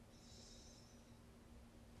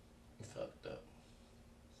 You fucked up.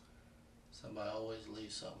 Somebody always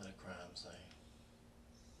leaves something at a crime scene.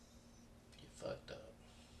 You fucked up.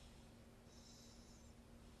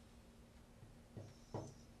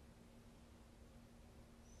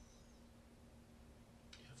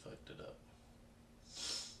 looked it up.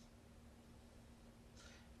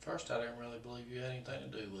 First, I didn't really believe you had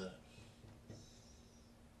anything to do with it.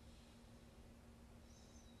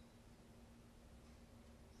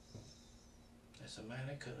 I said, man,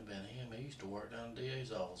 it couldn't have been him. He used to work down the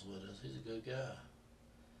DA's office with us. He's a good guy.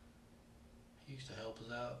 He used to help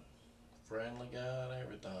us out. Friendly guy and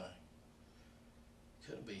everything.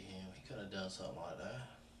 Couldn't be him. He couldn't have done something like that.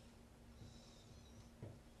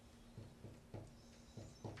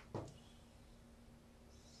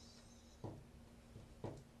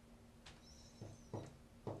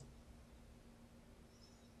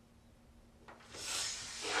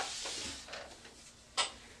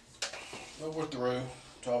 Well, we're through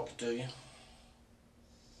talking to you.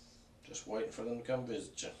 Just waiting for them to come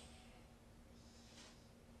visit you.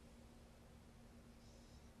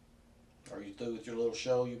 Are you through with your little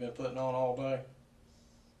show you've been putting on all day?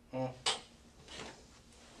 Huh?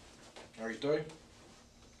 Are you through?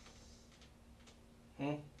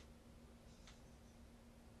 Hmm?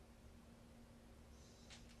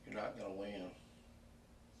 You're not gonna win.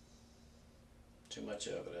 Too much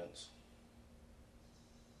evidence.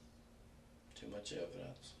 Too much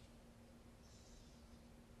evidence.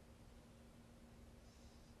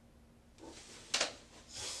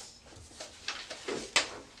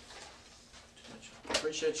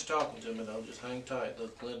 Appreciate you talking to me though. Just hang tight.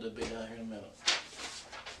 Look, Glenda will be down here in a minute.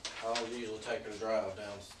 I'll usually take her to drive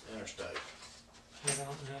down the interstate. I don't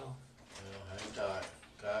know. Well, hang tight,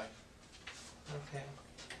 okay? Okay.